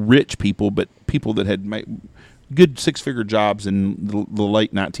not rich people, but people that had made good six-figure jobs in the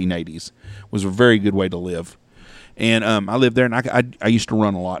late 1980s. Was a very good way to live. And I lived there, and I used to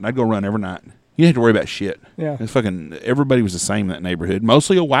run a lot, and I'd go run every night. You didn't have to worry about shit. Yeah. Everybody was the same in that neighborhood,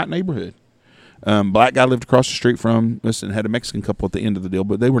 mostly a white neighborhood. Black guy lived across the street from us and had a Mexican couple at the end of the deal,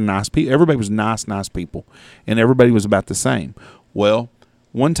 but they were nice people. Everybody was nice people, and everybody was about the same. Well,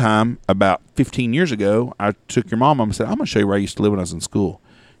 one time about 15 years ago, I took your mom and said, I'm going to show you where I used to live when I was in school.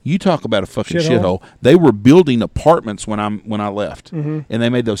 You talk about a fucking shithole. They were building apartments when I left, and they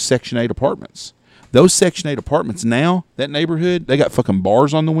made those Section 8 apartments. Those Section 8 apartments now, that neighborhood, they got fucking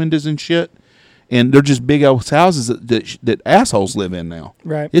bars on the windows and shit. And they're just big old houses that assholes live in now.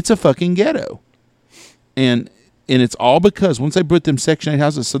 Right. It's a fucking ghetto. And it's all because once they put them Section 8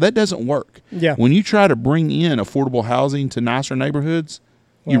 houses, so that doesn't work. Yeah. When you try to bring in affordable housing to nicer neighborhoods,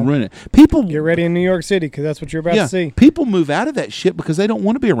 you ruin it. People get ready in New York City because that's what you're about to see. People move out of that shit because they don't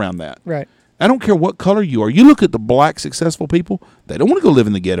want to be around that. Right. I don't care what color you are. You look at the black successful people, they don't want to go live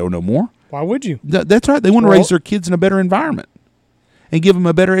in the ghetto no more. Why would you? That's right. They want to raise their kids in a better environment and give them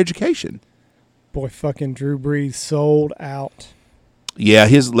a better education. Boy, fucking Drew Brees sold out. Yeah,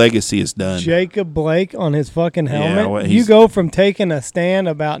 his legacy is done. Jacob Blake on his fucking helmet. Yeah, well, you go from taking a stand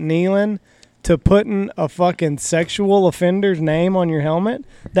about kneeling to putting a fucking sexual offender's name on your helmet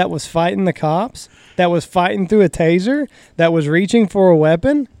that was fighting the cops, that was fighting through a taser, that was reaching for a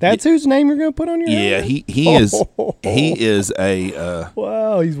weapon. That's whose name you're going to put on your helmet? Yeah, he is a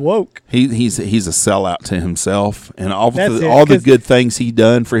wow, he's woke. He's a sellout to himself and all the good things he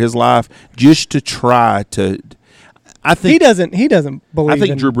done for his life just to try to. I think he doesn't believe. I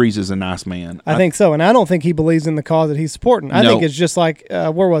think Drew Brees is a nice man. I think so, and I don't think he believes in the cause that he's supporting. I think it's just like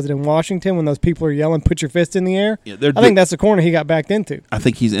where was it in Washington when those people are yelling, "Put your fist in the air." Yeah, I think that's the corner he got backed into. I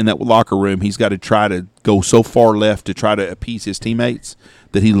think he's in that locker room. He's got to try to go so far left to try to appease his teammates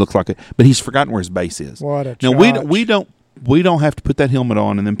that he looks like it. But he's forgotten where his base is. What a now we don't have to put that helmet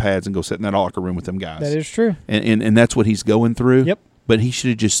on and them pads and go sit in that locker room with them guys. That is true, and that's what he's going through. Yep. But he should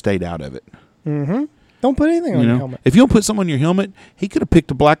have just stayed out of it. Mm-hmm. Don't put anything on your helmet. If you don't put something on your helmet, he could have picked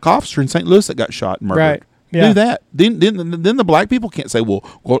a black officer in St. Louis that got shot and murdered. Right. Yeah. Do that. Then the black people can't say, well,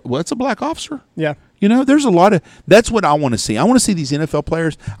 what's a black officer? Yeah. There's a lot of – that's what I want to see. I want to see these NFL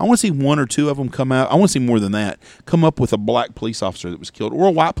players. I want to see one or two of them come out. I want to see more than that. Come up with a black police officer that was killed or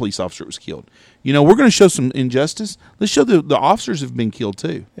a white police officer that was killed. We're going to show some injustice. Let's show the officers have been killed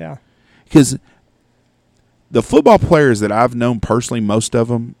too. Yeah. Because the football players that I've known personally, most of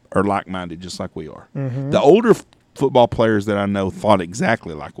them are like-minded just like we are. Mm-hmm. The older football players that I know thought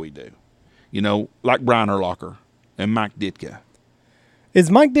exactly like we do. Like Brian Urlacher and Mike Ditka.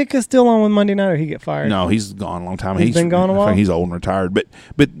 Is Mike Ditka still on with Monday Night, or he get fired? No, he's gone a long time. He's been gone a while? He's old and retired. But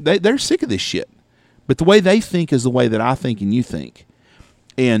they're sick of this shit. But the way they think is the way that I think and you think.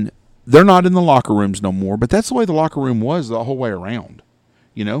 And they're not in the locker rooms no more, but that's the way the locker room was the whole way around.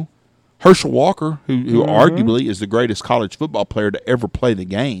 Herschel Walker, who arguably is the greatest college football player to ever play the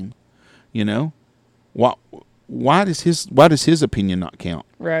game, why does his opinion not count?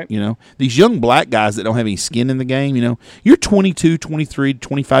 Right. These young black guys that don't have any skin in the game, you're 22, 23,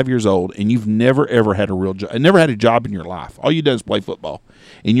 25 years old, and you've never, ever had a real job, never had a job in your life. All you do is play football.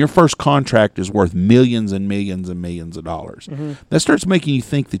 And your first contract is worth millions and millions and millions of dollars. Mm-hmm. That starts making you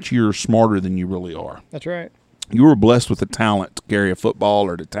think that you're smarter than you really are. That's right. You were blessed with the talent to carry a football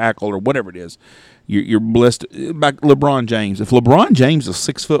or to tackle or whatever it is. You're blessed. Like LeBron James. If LeBron James is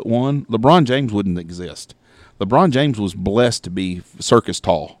 6'1", LeBron James wouldn't exist. LeBron James was blessed to be circus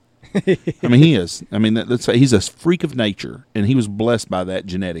tall. I mean, he is. I mean, he's a freak of nature, and he was blessed by that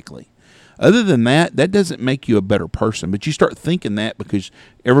genetically. Other than that, that doesn't make you a better person. But you start thinking that because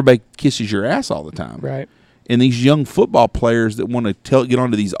everybody kisses your ass all the time. Right. And these young football players that want to get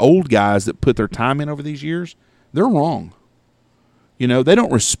onto these old guys that put their time in over these years, they're wrong. They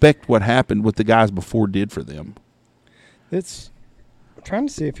don't respect what happened, what the guys before did for them. I'm trying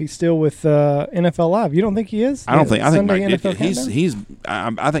to see if he's still with NFL Live. You don't think he is? I don't think. I think Mike Ditka.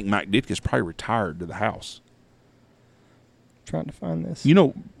 I think Mike Ditka's probably retired to the house. Trying to find this.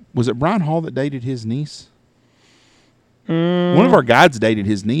 Was it Brian Hall that dated his niece? One of our guides dated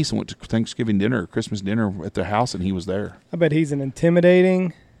his niece and went to Thanksgiving dinner or Christmas dinner at their house, and he was there. I bet he's an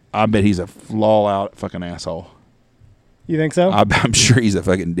intimidating. I bet he's a flaw-out fucking asshole. You think so? I'm sure he's a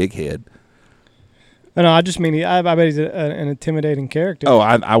fucking dickhead. No, I just mean I bet he's an intimidating character. Oh,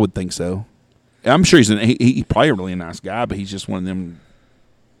 I would think so. I'm sure he's probably really a nice guy, but he's just one of them.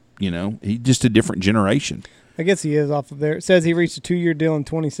 He's just a different generation. I guess he is off of there. It says he reached a 2-year deal in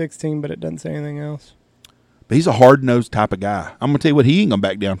 2016, but it doesn't say anything else. But he's a hard-nosed type of guy. I'm gonna tell you what, he ain't gonna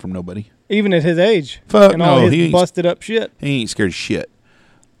back down from nobody, even at his age. Fuck and no, all his busted up shit. He ain't scared of shit.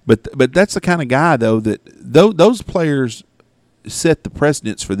 But that's the kind of guy though that those players set the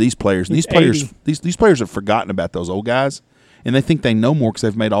precedence for these players. And these players have forgotten about those old guys, and they think they know more because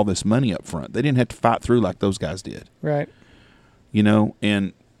they've made all this money up front. They didn't have to fight through like those guys did. Right.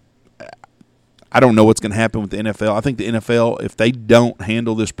 And I don't know what's going to happen with the NFL. I think the NFL, if they don't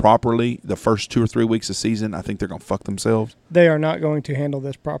handle this properly the first 2 or 3 weeks of season, I think they're going to fuck themselves. They are not going to handle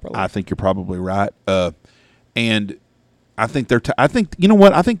this properly. I think you're probably right. And I think I think you know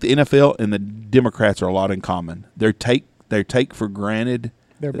what? I think the NFL and the Democrats are a lot in common. They take for granted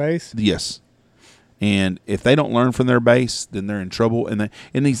their base. Yes. And if they don't learn from their base, then they're in trouble. And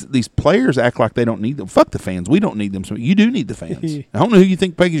these players act like they don't need them. Fuck the fans. We don't need them. So you do need the fans. I don't know who you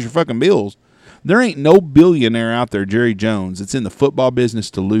think pays your fucking bills. There ain't no billionaire out there, Jerry Jones, that's in the football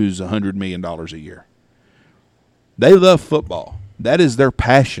business to lose $100 million a year. They love football. That is their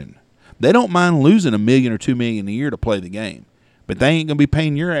passion. They don't mind losing $1 million or $2 million a year to play the game. But they ain't going to be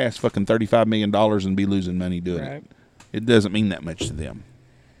paying your ass fucking $35 million and be losing money doing it. It doesn't mean that much to them.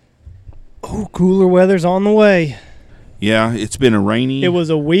 Oh, cooler weather's on the way. Yeah, it's been a rainy. It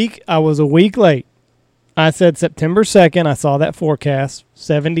was a week. I was a week late. I said September 2nd. I saw that forecast.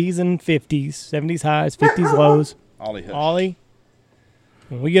 70s and 50s. 70s highs, 50s lows. Ollie.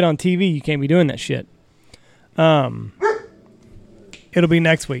 When we get on TV, you can't be doing that shit. It'll be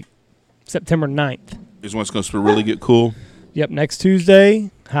next week. September 9th. Is when it's going to really get cool? Yep, next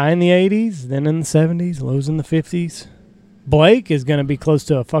Tuesday, high in the 80s, then in the 70s, lows in the 50s. Blake is going to be close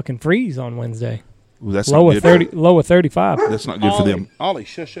to a fucking freeze on Wednesday. Ooh, that's low of 30, low of 35. That's not good for them. Ollie,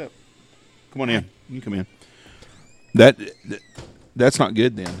 shush up. Come on in. You can come in. That's not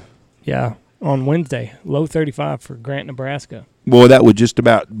good then. Yeah, on Wednesday, low 35 for Grant, Nebraska. Well, that would just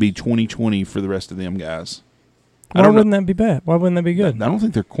about be 2020 for the rest of them guys. Why wouldn't that be bad? Why wouldn't that be good? I don't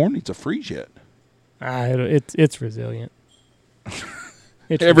think their corn needs a freeze yet. It's resilient.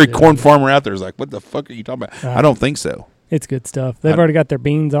 Every corn farmer out there is like, what the fuck are you talking about? I don't think so. It's good stuff. They've already got their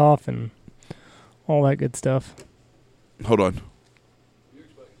beans off and all that good stuff. Hold on.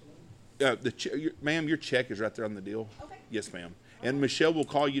 Ma'am, your check is right there on the deal. Okay. Yes, ma'am. And Michelle will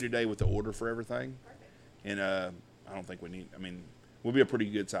call you today with the order for everything. Perfect. And I don't think we'll be a pretty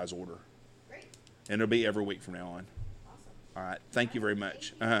good size order. Great. And it'll be every week from now on. Awesome. All right. Thank you very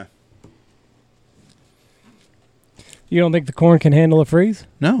much. You don't think the corn can handle a freeze?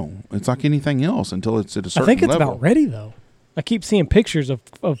 No. It's like anything else until it's at a certain level. I think it's about ready, though. I keep seeing pictures of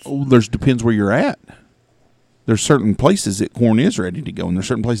Depends where you're at. There's certain places that corn is ready to go, and there's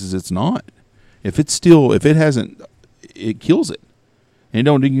certain places it's not. If it hasn't, it kills it. And it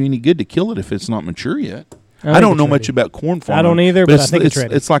don't do you any good to kill it if it's not mature yet. I don't know much about corn farming. I don't either, but I think it's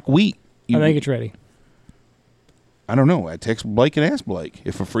ready. It's like wheat. I think it's ready. I don't know. I text Blake and ask Blake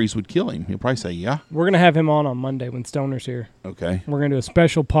if a freeze would kill him. He'll probably say, yeah. We're going to have him on Monday when Stoner's here. Okay. We're going to do a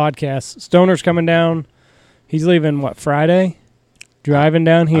special podcast. Stoner's coming down. He's leaving, Friday? Driving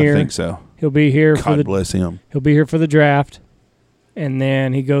down here. I think so. He'll be here God bless him. He'll be here for the draft. And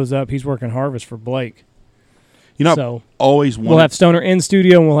then he goes up. He's working harvest for Blake. So always wanted, we'll have Stoner in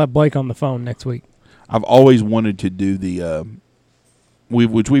studio, and we'll have Blake on the phone next week. I've always wanted to do the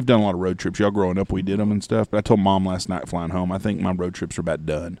which we've done a lot of road trips. Y'all growing up, we did them and stuff. But I told Mom last night flying home, I think my road trips are about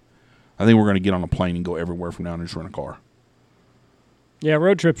done. I think we're going to get on a plane and go everywhere from now and just rent a car. Yeah,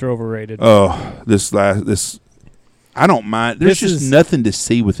 road trips are overrated. Oh, this I don't mind. There's just nothing to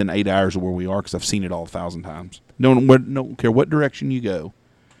see within 8 hours of where we are because I've seen it all 1,000 times. Don't care what direction you go.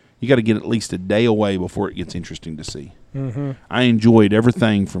 You got to get at least a day away before it gets interesting to see. Mm-hmm. I enjoyed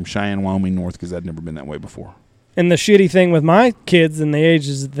everything from Cheyenne, Wyoming north because I'd never been that way before. And the shitty thing with my kids and the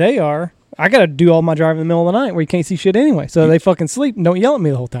ages that they are, I got to do all my driving in the middle of the night where you can't see shit anyway. So they fucking sleep and don't yell at me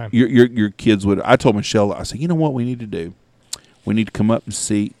the whole time. Your kids would. I told Michelle, I said, you know what we need to do? We need to come up and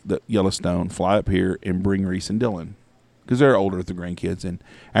see the Yellowstone, fly up here, and bring Reese and Dylan. Because they're older with the grandkids. And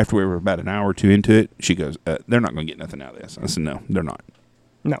after we were about an hour or two into it, she goes, they're not going to get nothing out of this. I said, no, they're not.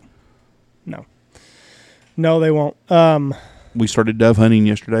 No, they won't. We started dove hunting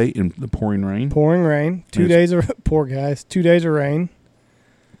yesterday in the pouring rain. 2 days of poor guys. 2 days of rain.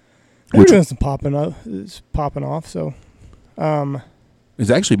 We're doing some popping off. So, it's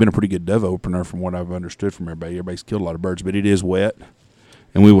actually been a pretty good dove opener from what I've understood from everybody. Everybody's killed a lot of birds, but it is wet,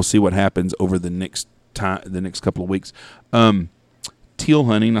 and we will see what happens over the next couple of weeks. Teal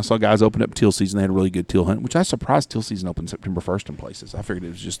hunting. I saw guys open up teal season. They had a really good teal hunt, which I was surprised teal season opened September 1st in places. I figured it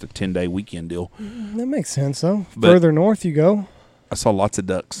was just a 10-day weekend deal. That makes sense, though. Further north you go. I saw lots of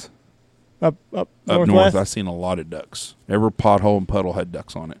ducks. Up north, I've seen a lot of ducks. Every pothole and puddle had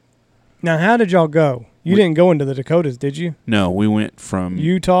ducks on it. Now, how did y'all go? You didn't go into the Dakotas, did you? No, we went from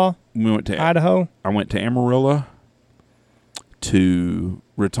Utah. We went to Idaho. I went to Amarillo, to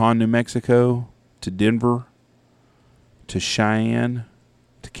Raton, New Mexico, to Denver, to Cheyenne,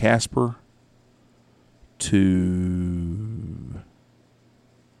 to Casper, to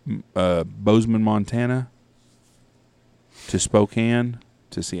Bozeman, Montana, to Spokane,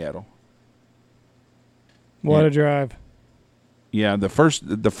 to Seattle. What a drive. Yeah, the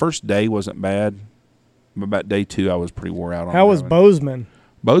first day wasn't bad. But about day 2, I was pretty wore out on How was driving. Bozeman?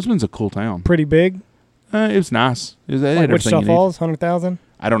 Bozeman's a cool town. Pretty big? It was nice. It had Like everything Wichita you need. Falls, 100,000?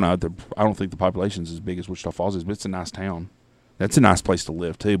 I don't know. I don't think the population's as big as Wichita Falls is, but it's a nice town. That's a nice place to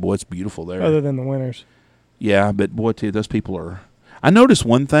live, too. Boy, it's beautiful there. Other than the winters. Yeah, but boy, too, those people are... I noticed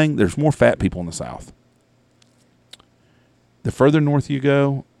one thing. There's more fat people in the South. The further north you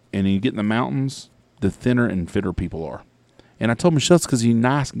go and you get in the mountains, the thinner and fitter people are. And I told Michelle it's because you're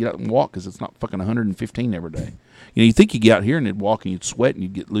nice and get out and walk because it's not fucking 115 every day. You know, you think you get out here and you'd walk and you'd sweat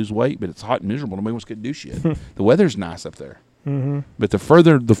and you'd lose weight, but it's hot and miserable. Nobody wants to do shit. The weather's nice up there. Mm-hmm. But the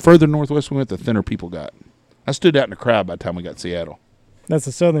further northwest we went, the thinner people got. I stood out in the crowd by the time we got to Seattle. That's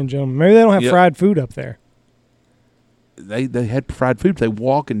a southern gentleman. Maybe they don't have fried food up there. They had fried food. But they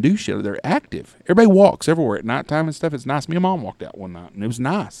walk and do shit. They're active. Everybody walks everywhere at nighttime and stuff. It's nice. Me and Mom walked out one night, and it was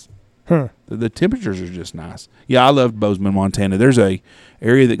nice. Huh. The temperatures are just nice. Yeah, I loved Bozeman, Montana. There's a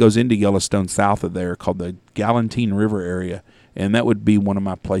area that goes into Yellowstone south of there called the Galantine River area, and that would be one of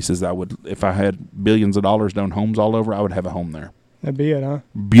my places I would, if I had billions of dollars to own homes all over, I would have a home there. That'd be it, huh?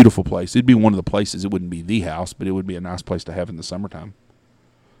 Beautiful place. It'd be one of the places. It wouldn't be the house, but it would be a nice place to have in the summertime.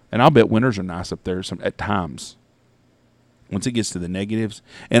 And I'll bet winters are nice up there at times. Once it gets to the negatives.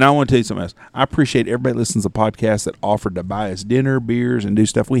 And I want to tell you something else. I appreciate everybody listens to podcasts that offered to buy us dinner, beers, and do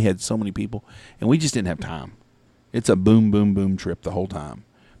stuff. We had so many people, and we just didn't have time. It's a boom, boom, boom trip the whole time.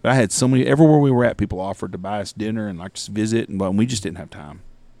 But I had so many, everywhere we were at, people offered to buy us dinner and like to visit, and we just didn't have time.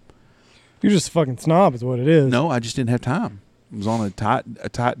 You're just a fucking snob is what it is. No, I just didn't have time. It was on a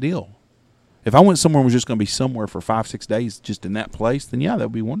tight deal. If I went somewhere and was just going to be somewhere for 5-6 days just in that place, then yeah, that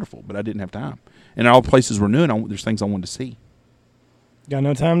would be wonderful. But I didn't have time. And all the places were new, and there's things I wanted to see. Got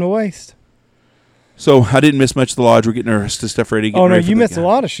no time to waste. So I didn't miss much of the lodge. We're getting our stuff ready. Oh, no, you missed a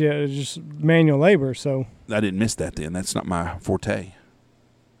lot of shit. It's just manual labor, so. I didn't miss that then. That's not my forte.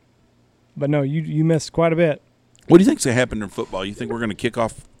 But no, you missed quite a bit. What do you think's going to happen in football? You think we're going to kick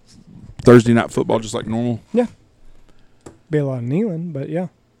off Thursday night football just like normal? Yeah. Be a lot of kneeling, but yeah.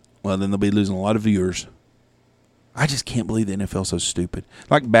 Well, then they'll be losing a lot of viewers. I just can't believe the NFL's so stupid.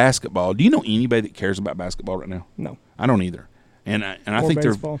 Like basketball. Do you know anybody that cares about basketball right now? No. I don't either. And I think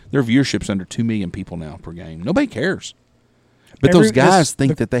their viewership's under 2 million people now per game. Nobody cares. But those guys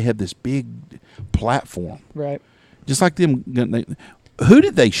think that they have this big platform. Right. Just like them. Who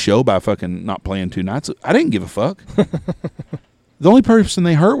did they show by fucking not playing 2 nights? I didn't give a fuck. The only person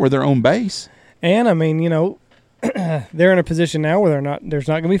they hurt were their own base. And, I mean, you know, they're in a position now where there's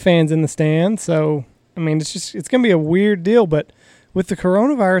not going to be fans in the stands. So, I mean, it's going to be a weird deal. But with the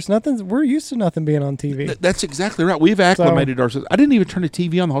coronavirus, we're used to nothing being on TV. That's exactly right. We've acclimated ourselves. I didn't even turn the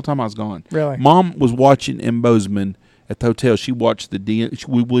TV on the whole time I was gone. Really? Mom was watching in Bozeman at the hotel. She watched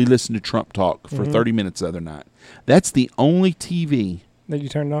we listened to Trump talk for 30 minutes the other night. That's the only TV that you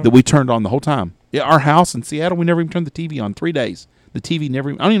turned on? That we turned on the whole time. Yeah, our house in Seattle, we never even turned the TV on. 3 days. The TV never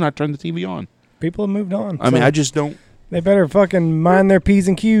even, I don't even know how to turn the TV on. People have moved on. I mean, I just don't. They better fucking mind their P's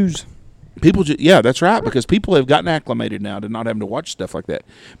and Q's. People yeah, that's right, because people have gotten acclimated now to not having to watch stuff like that.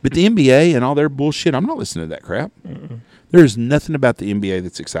 But the NBA and all their bullshit, I'm not listening to that crap. There's nothing about the NBA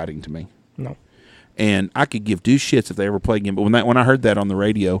that's exciting to me. No. And I could give 2 shits if they ever play again. But when I heard that on the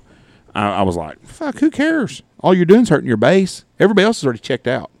radio, I was like, fuck, who cares? All you're doing is hurting your base. Everybody else has already checked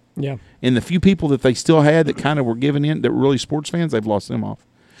out. Yeah. And the few people that they still had that kind of were giving in, that were really sports fans, they've lost them off.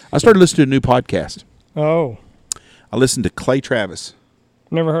 I started listening to a new podcast. Oh. I listened to Clay Travis.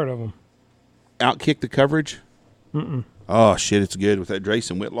 Never heard of him. Outkick the Coverage. Mm-mm. Oh shit, it's good with that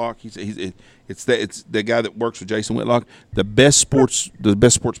Jason Whitlock. It's the guy that works with Jason Whitlock. The best sports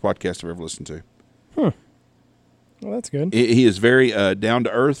podcast I've ever listened to. Well, that's good. He is very down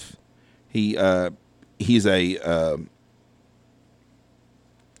to earth. He's a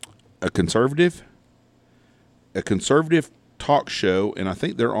conservative talk show, and I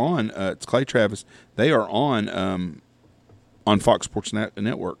think they're on. It's Clay Travis. They are on Fox Sports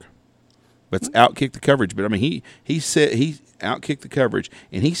Network. But it's Outkick the Coverage. But I mean, he said he outkicked the coverage,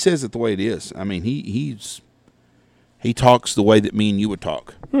 and he says it the way it is. I mean, he talks the way that me and you would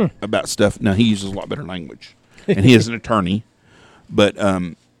talk about stuff. Now he uses a lot better language, and he is an attorney, but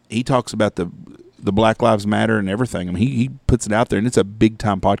he talks about the Black Lives Matter and everything. I mean, he puts it out there, and it's a big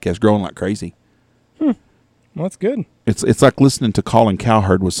time podcast, growing like crazy. Well, that's good. It's like listening to Colin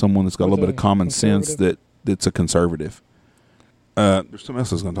Cowherd with someone that's got a little bit of common sense that's a conservative. There's something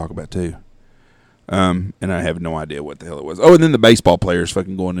else I was going to talk about too. And I have no idea what the hell it was. Oh, and then the baseball players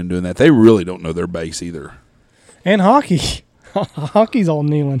fucking going and doing that. They really don't know their base either. And hockey. Hockey's all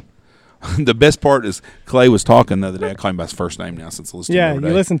kneeling. The best part is Clay was talking the other day. I call him by his first name now since I listened to him every day.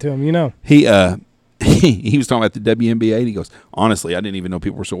 You listen to him, you know. he was talking about the WNBA, and he goes, honestly, I didn't even know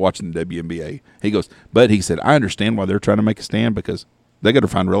people were still watching the WNBA. He goes, but he said, I understand why they're trying to make a stand because they got to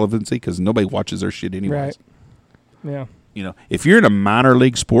find relevancy because nobody watches their shit anyways. Right. Yeah. You know, if you're in a minor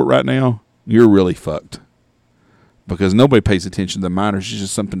league sport right now, you're really fucked because nobody pays attention to the minors. It's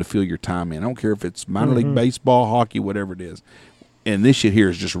just something to fill your time in. I don't care if it's minor league baseball, hockey, whatever it is. And this shit here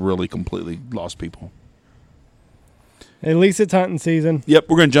is just really completely lost people. At least it's hunting season. Yep,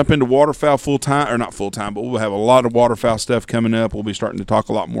 we're going to jump into waterfowl full time, or not full time, but we'll have a lot of waterfowl stuff coming up. We'll be starting to talk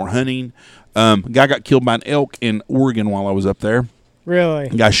a lot more hunting. A guy got killed by an elk in Oregon while I was up there. Really? A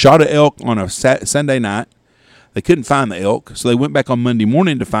guy shot an elk on a Sunday night. They couldn't find the elk, so they went back on Monday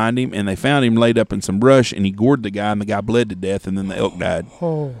morning to find him, and they found him laid up in some brush, and he gored the guy, and the guy bled to death, and then the elk died.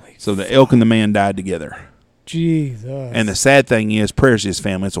 Holy So the elk and the man died together. Jesus. And the sad thing is, prayers to his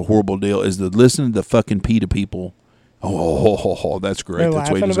family, it's a horrible deal, is to listen to the fucking PETA people. Oh, that's great. They're that's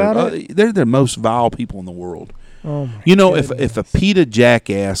what laughing about it? They're the most vile people in the world. Oh my You know, goodness. if a PETA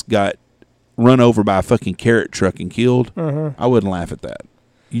jackass got run over by a fucking carrot truck and killed, I wouldn't laugh at that.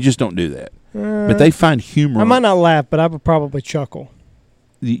 You just don't do that. But they find humor. I might not laugh, but I would probably chuckle.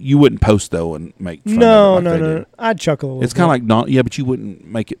 You wouldn't post, though, and make fun No, of it like they no. do. I'd chuckle a little It's kind of like, yeah, but you wouldn't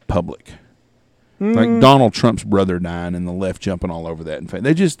make it public. Like Donald Trump's brother dying and the left jumping all over that. In fact,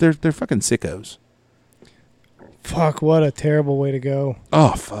 they're fucking sickos. Fuck, what a terrible way to go.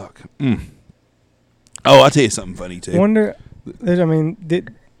 Oh, fuck. Oh, I'll tell you something funny, too. Wonder, I mean,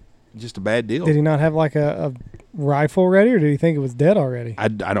 did Just a bad deal. he not have like a rifle ready, or did he think it was dead already? I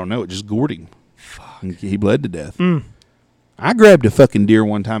don't know. It just gored him. Fuck. He bled to death. Mm. I grabbed a fucking deer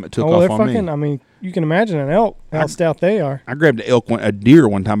one time. It took Oh, off they're on fucking, me. I mean, you can imagine an elk, how stout they are. I grabbed a deer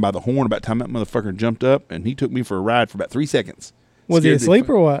one time by the horn. About the time that motherfucker jumped up, and he took me for a ride for about 3 seconds. Was he Scared the asleep fuck-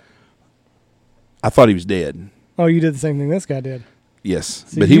 or what? I thought he was dead. Oh, you did the same thing this guy did. Yes,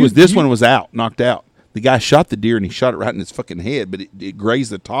 See, but this one was out, knocked out. The guy shot the deer and he shot it right in his fucking head, but it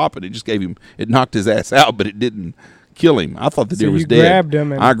grazed the top and it just it knocked his ass out, but it didn't kill him. I thought the deer was you dead. grabbed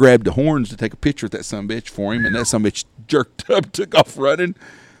him and- I grabbed the horns to take a picture with that sumbitch for him, and that sumbitch jerked up, took off running.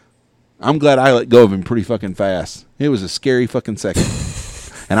 I'm glad I let go of him pretty fucking fast. It was a scary fucking second.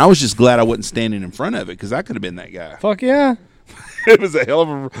 And I was just glad I wasn't standing in front of it because I could have been that guy. Fuck yeah. It was a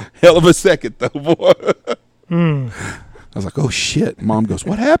hell of a second, though, boy. I was like, oh, shit. Mom goes,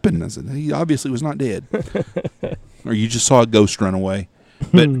 what happened? I said, he obviously was not dead. Or you just saw a ghost run away.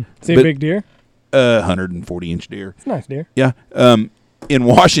 But, See a big deer? 140-inch deer. It's a nice deer. Yeah. In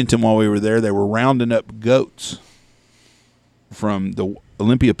Washington, while we were there, they were rounding up goats from the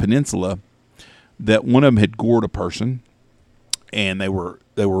Olympia Peninsula that one of them had gored a person, and they were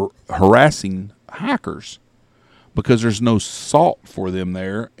harassing hikers because there's no salt for them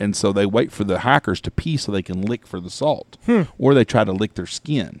there, and so they wait for the hikers to pee so they can lick for the salt, or they try to lick their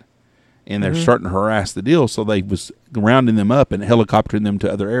skin, and they're starting to harass the deal, so they was rounding them up and helicoptering them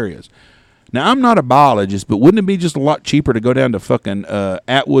to other areas. Now, I'm not a biologist, but wouldn't it be just a lot cheaper to go down to fucking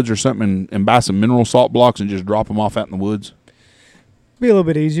Atwoods or something and buy some mineral salt blocks and just drop them off out in the woods? Be a little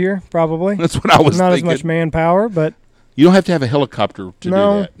bit easier, probably. That's what I was Not thinking. as much manpower, but You don't have to have a helicopter to do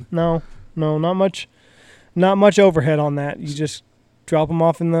that. No, not much overhead on that. You just drop them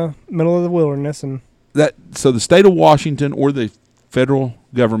off in the middle of the wilderness, and So the state of Washington or the federal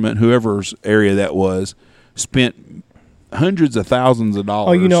government, whoever's area that was, spent hundreds of thousands of dollars.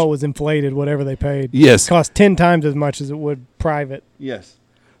 oh, you know it was inflated. Whatever they paid, Yes. it cost 10 times as much as it would private. Yes.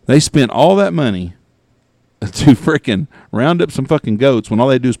 They spent all that money to frickin' round up some fucking goats when all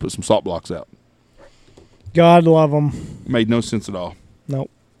they do is put some salt blocks out. God love them. Made no sense at all.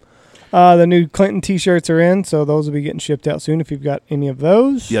 Nope. The new Clinton T-shirts are in, so those will be getting shipped out soon if you've got any of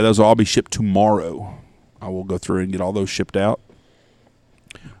those. Yeah, those will all be shipped tomorrow. I will go through and get all those shipped out.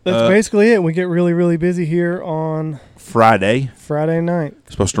 That's basically it. We get really, really busy here on Friday. night.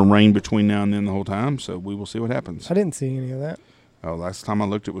 It's supposed to rain between now and then the whole time, so we will see what happens. I didn't see any of that. Oh, last time I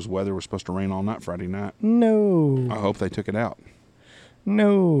looked, it was weather was supposed to rain all night Friday night. No. I hope they took it out.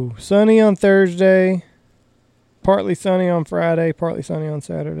 No. Sunny on Thursday. Partly sunny on Friday. Partly sunny on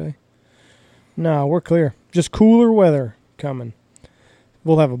Saturday. No, we're clear. Just cooler weather coming.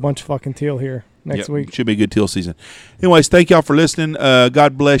 We'll have a bunch of fucking teal here next week. Should be a good teal season. Anyways, thank y'all for listening.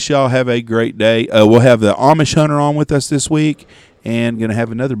 God bless y'all. Have a great day. We'll have the Amish hunter on with us this week, and going to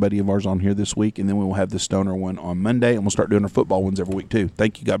have another buddy of ours on here this week, and then we will have the stoner one on Monday, and we'll start doing our football ones every week too.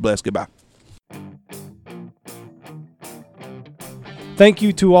 Thank you. God bless. Goodbye. Thank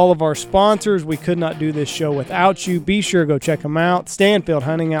you to all of our sponsors. We could not do this show without you. Be sure to go check them out. Stanfield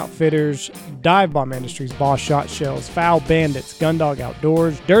Hunting Outfitters, Dive Bomb Industries, Boss Shot Shells, Foul Bandits, Gundog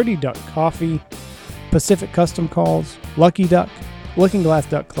Outdoors, Dirty Duck Coffee, Pacific Custom Calls, Lucky Duck, Looking Glass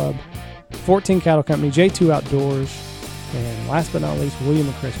Duck Club, 14 Cattle Company, J2 Outdoors, and last but not least, William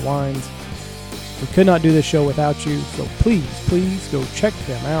and Chris Wines. We could not do this show without you, so please go check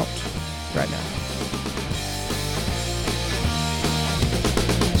them out right now.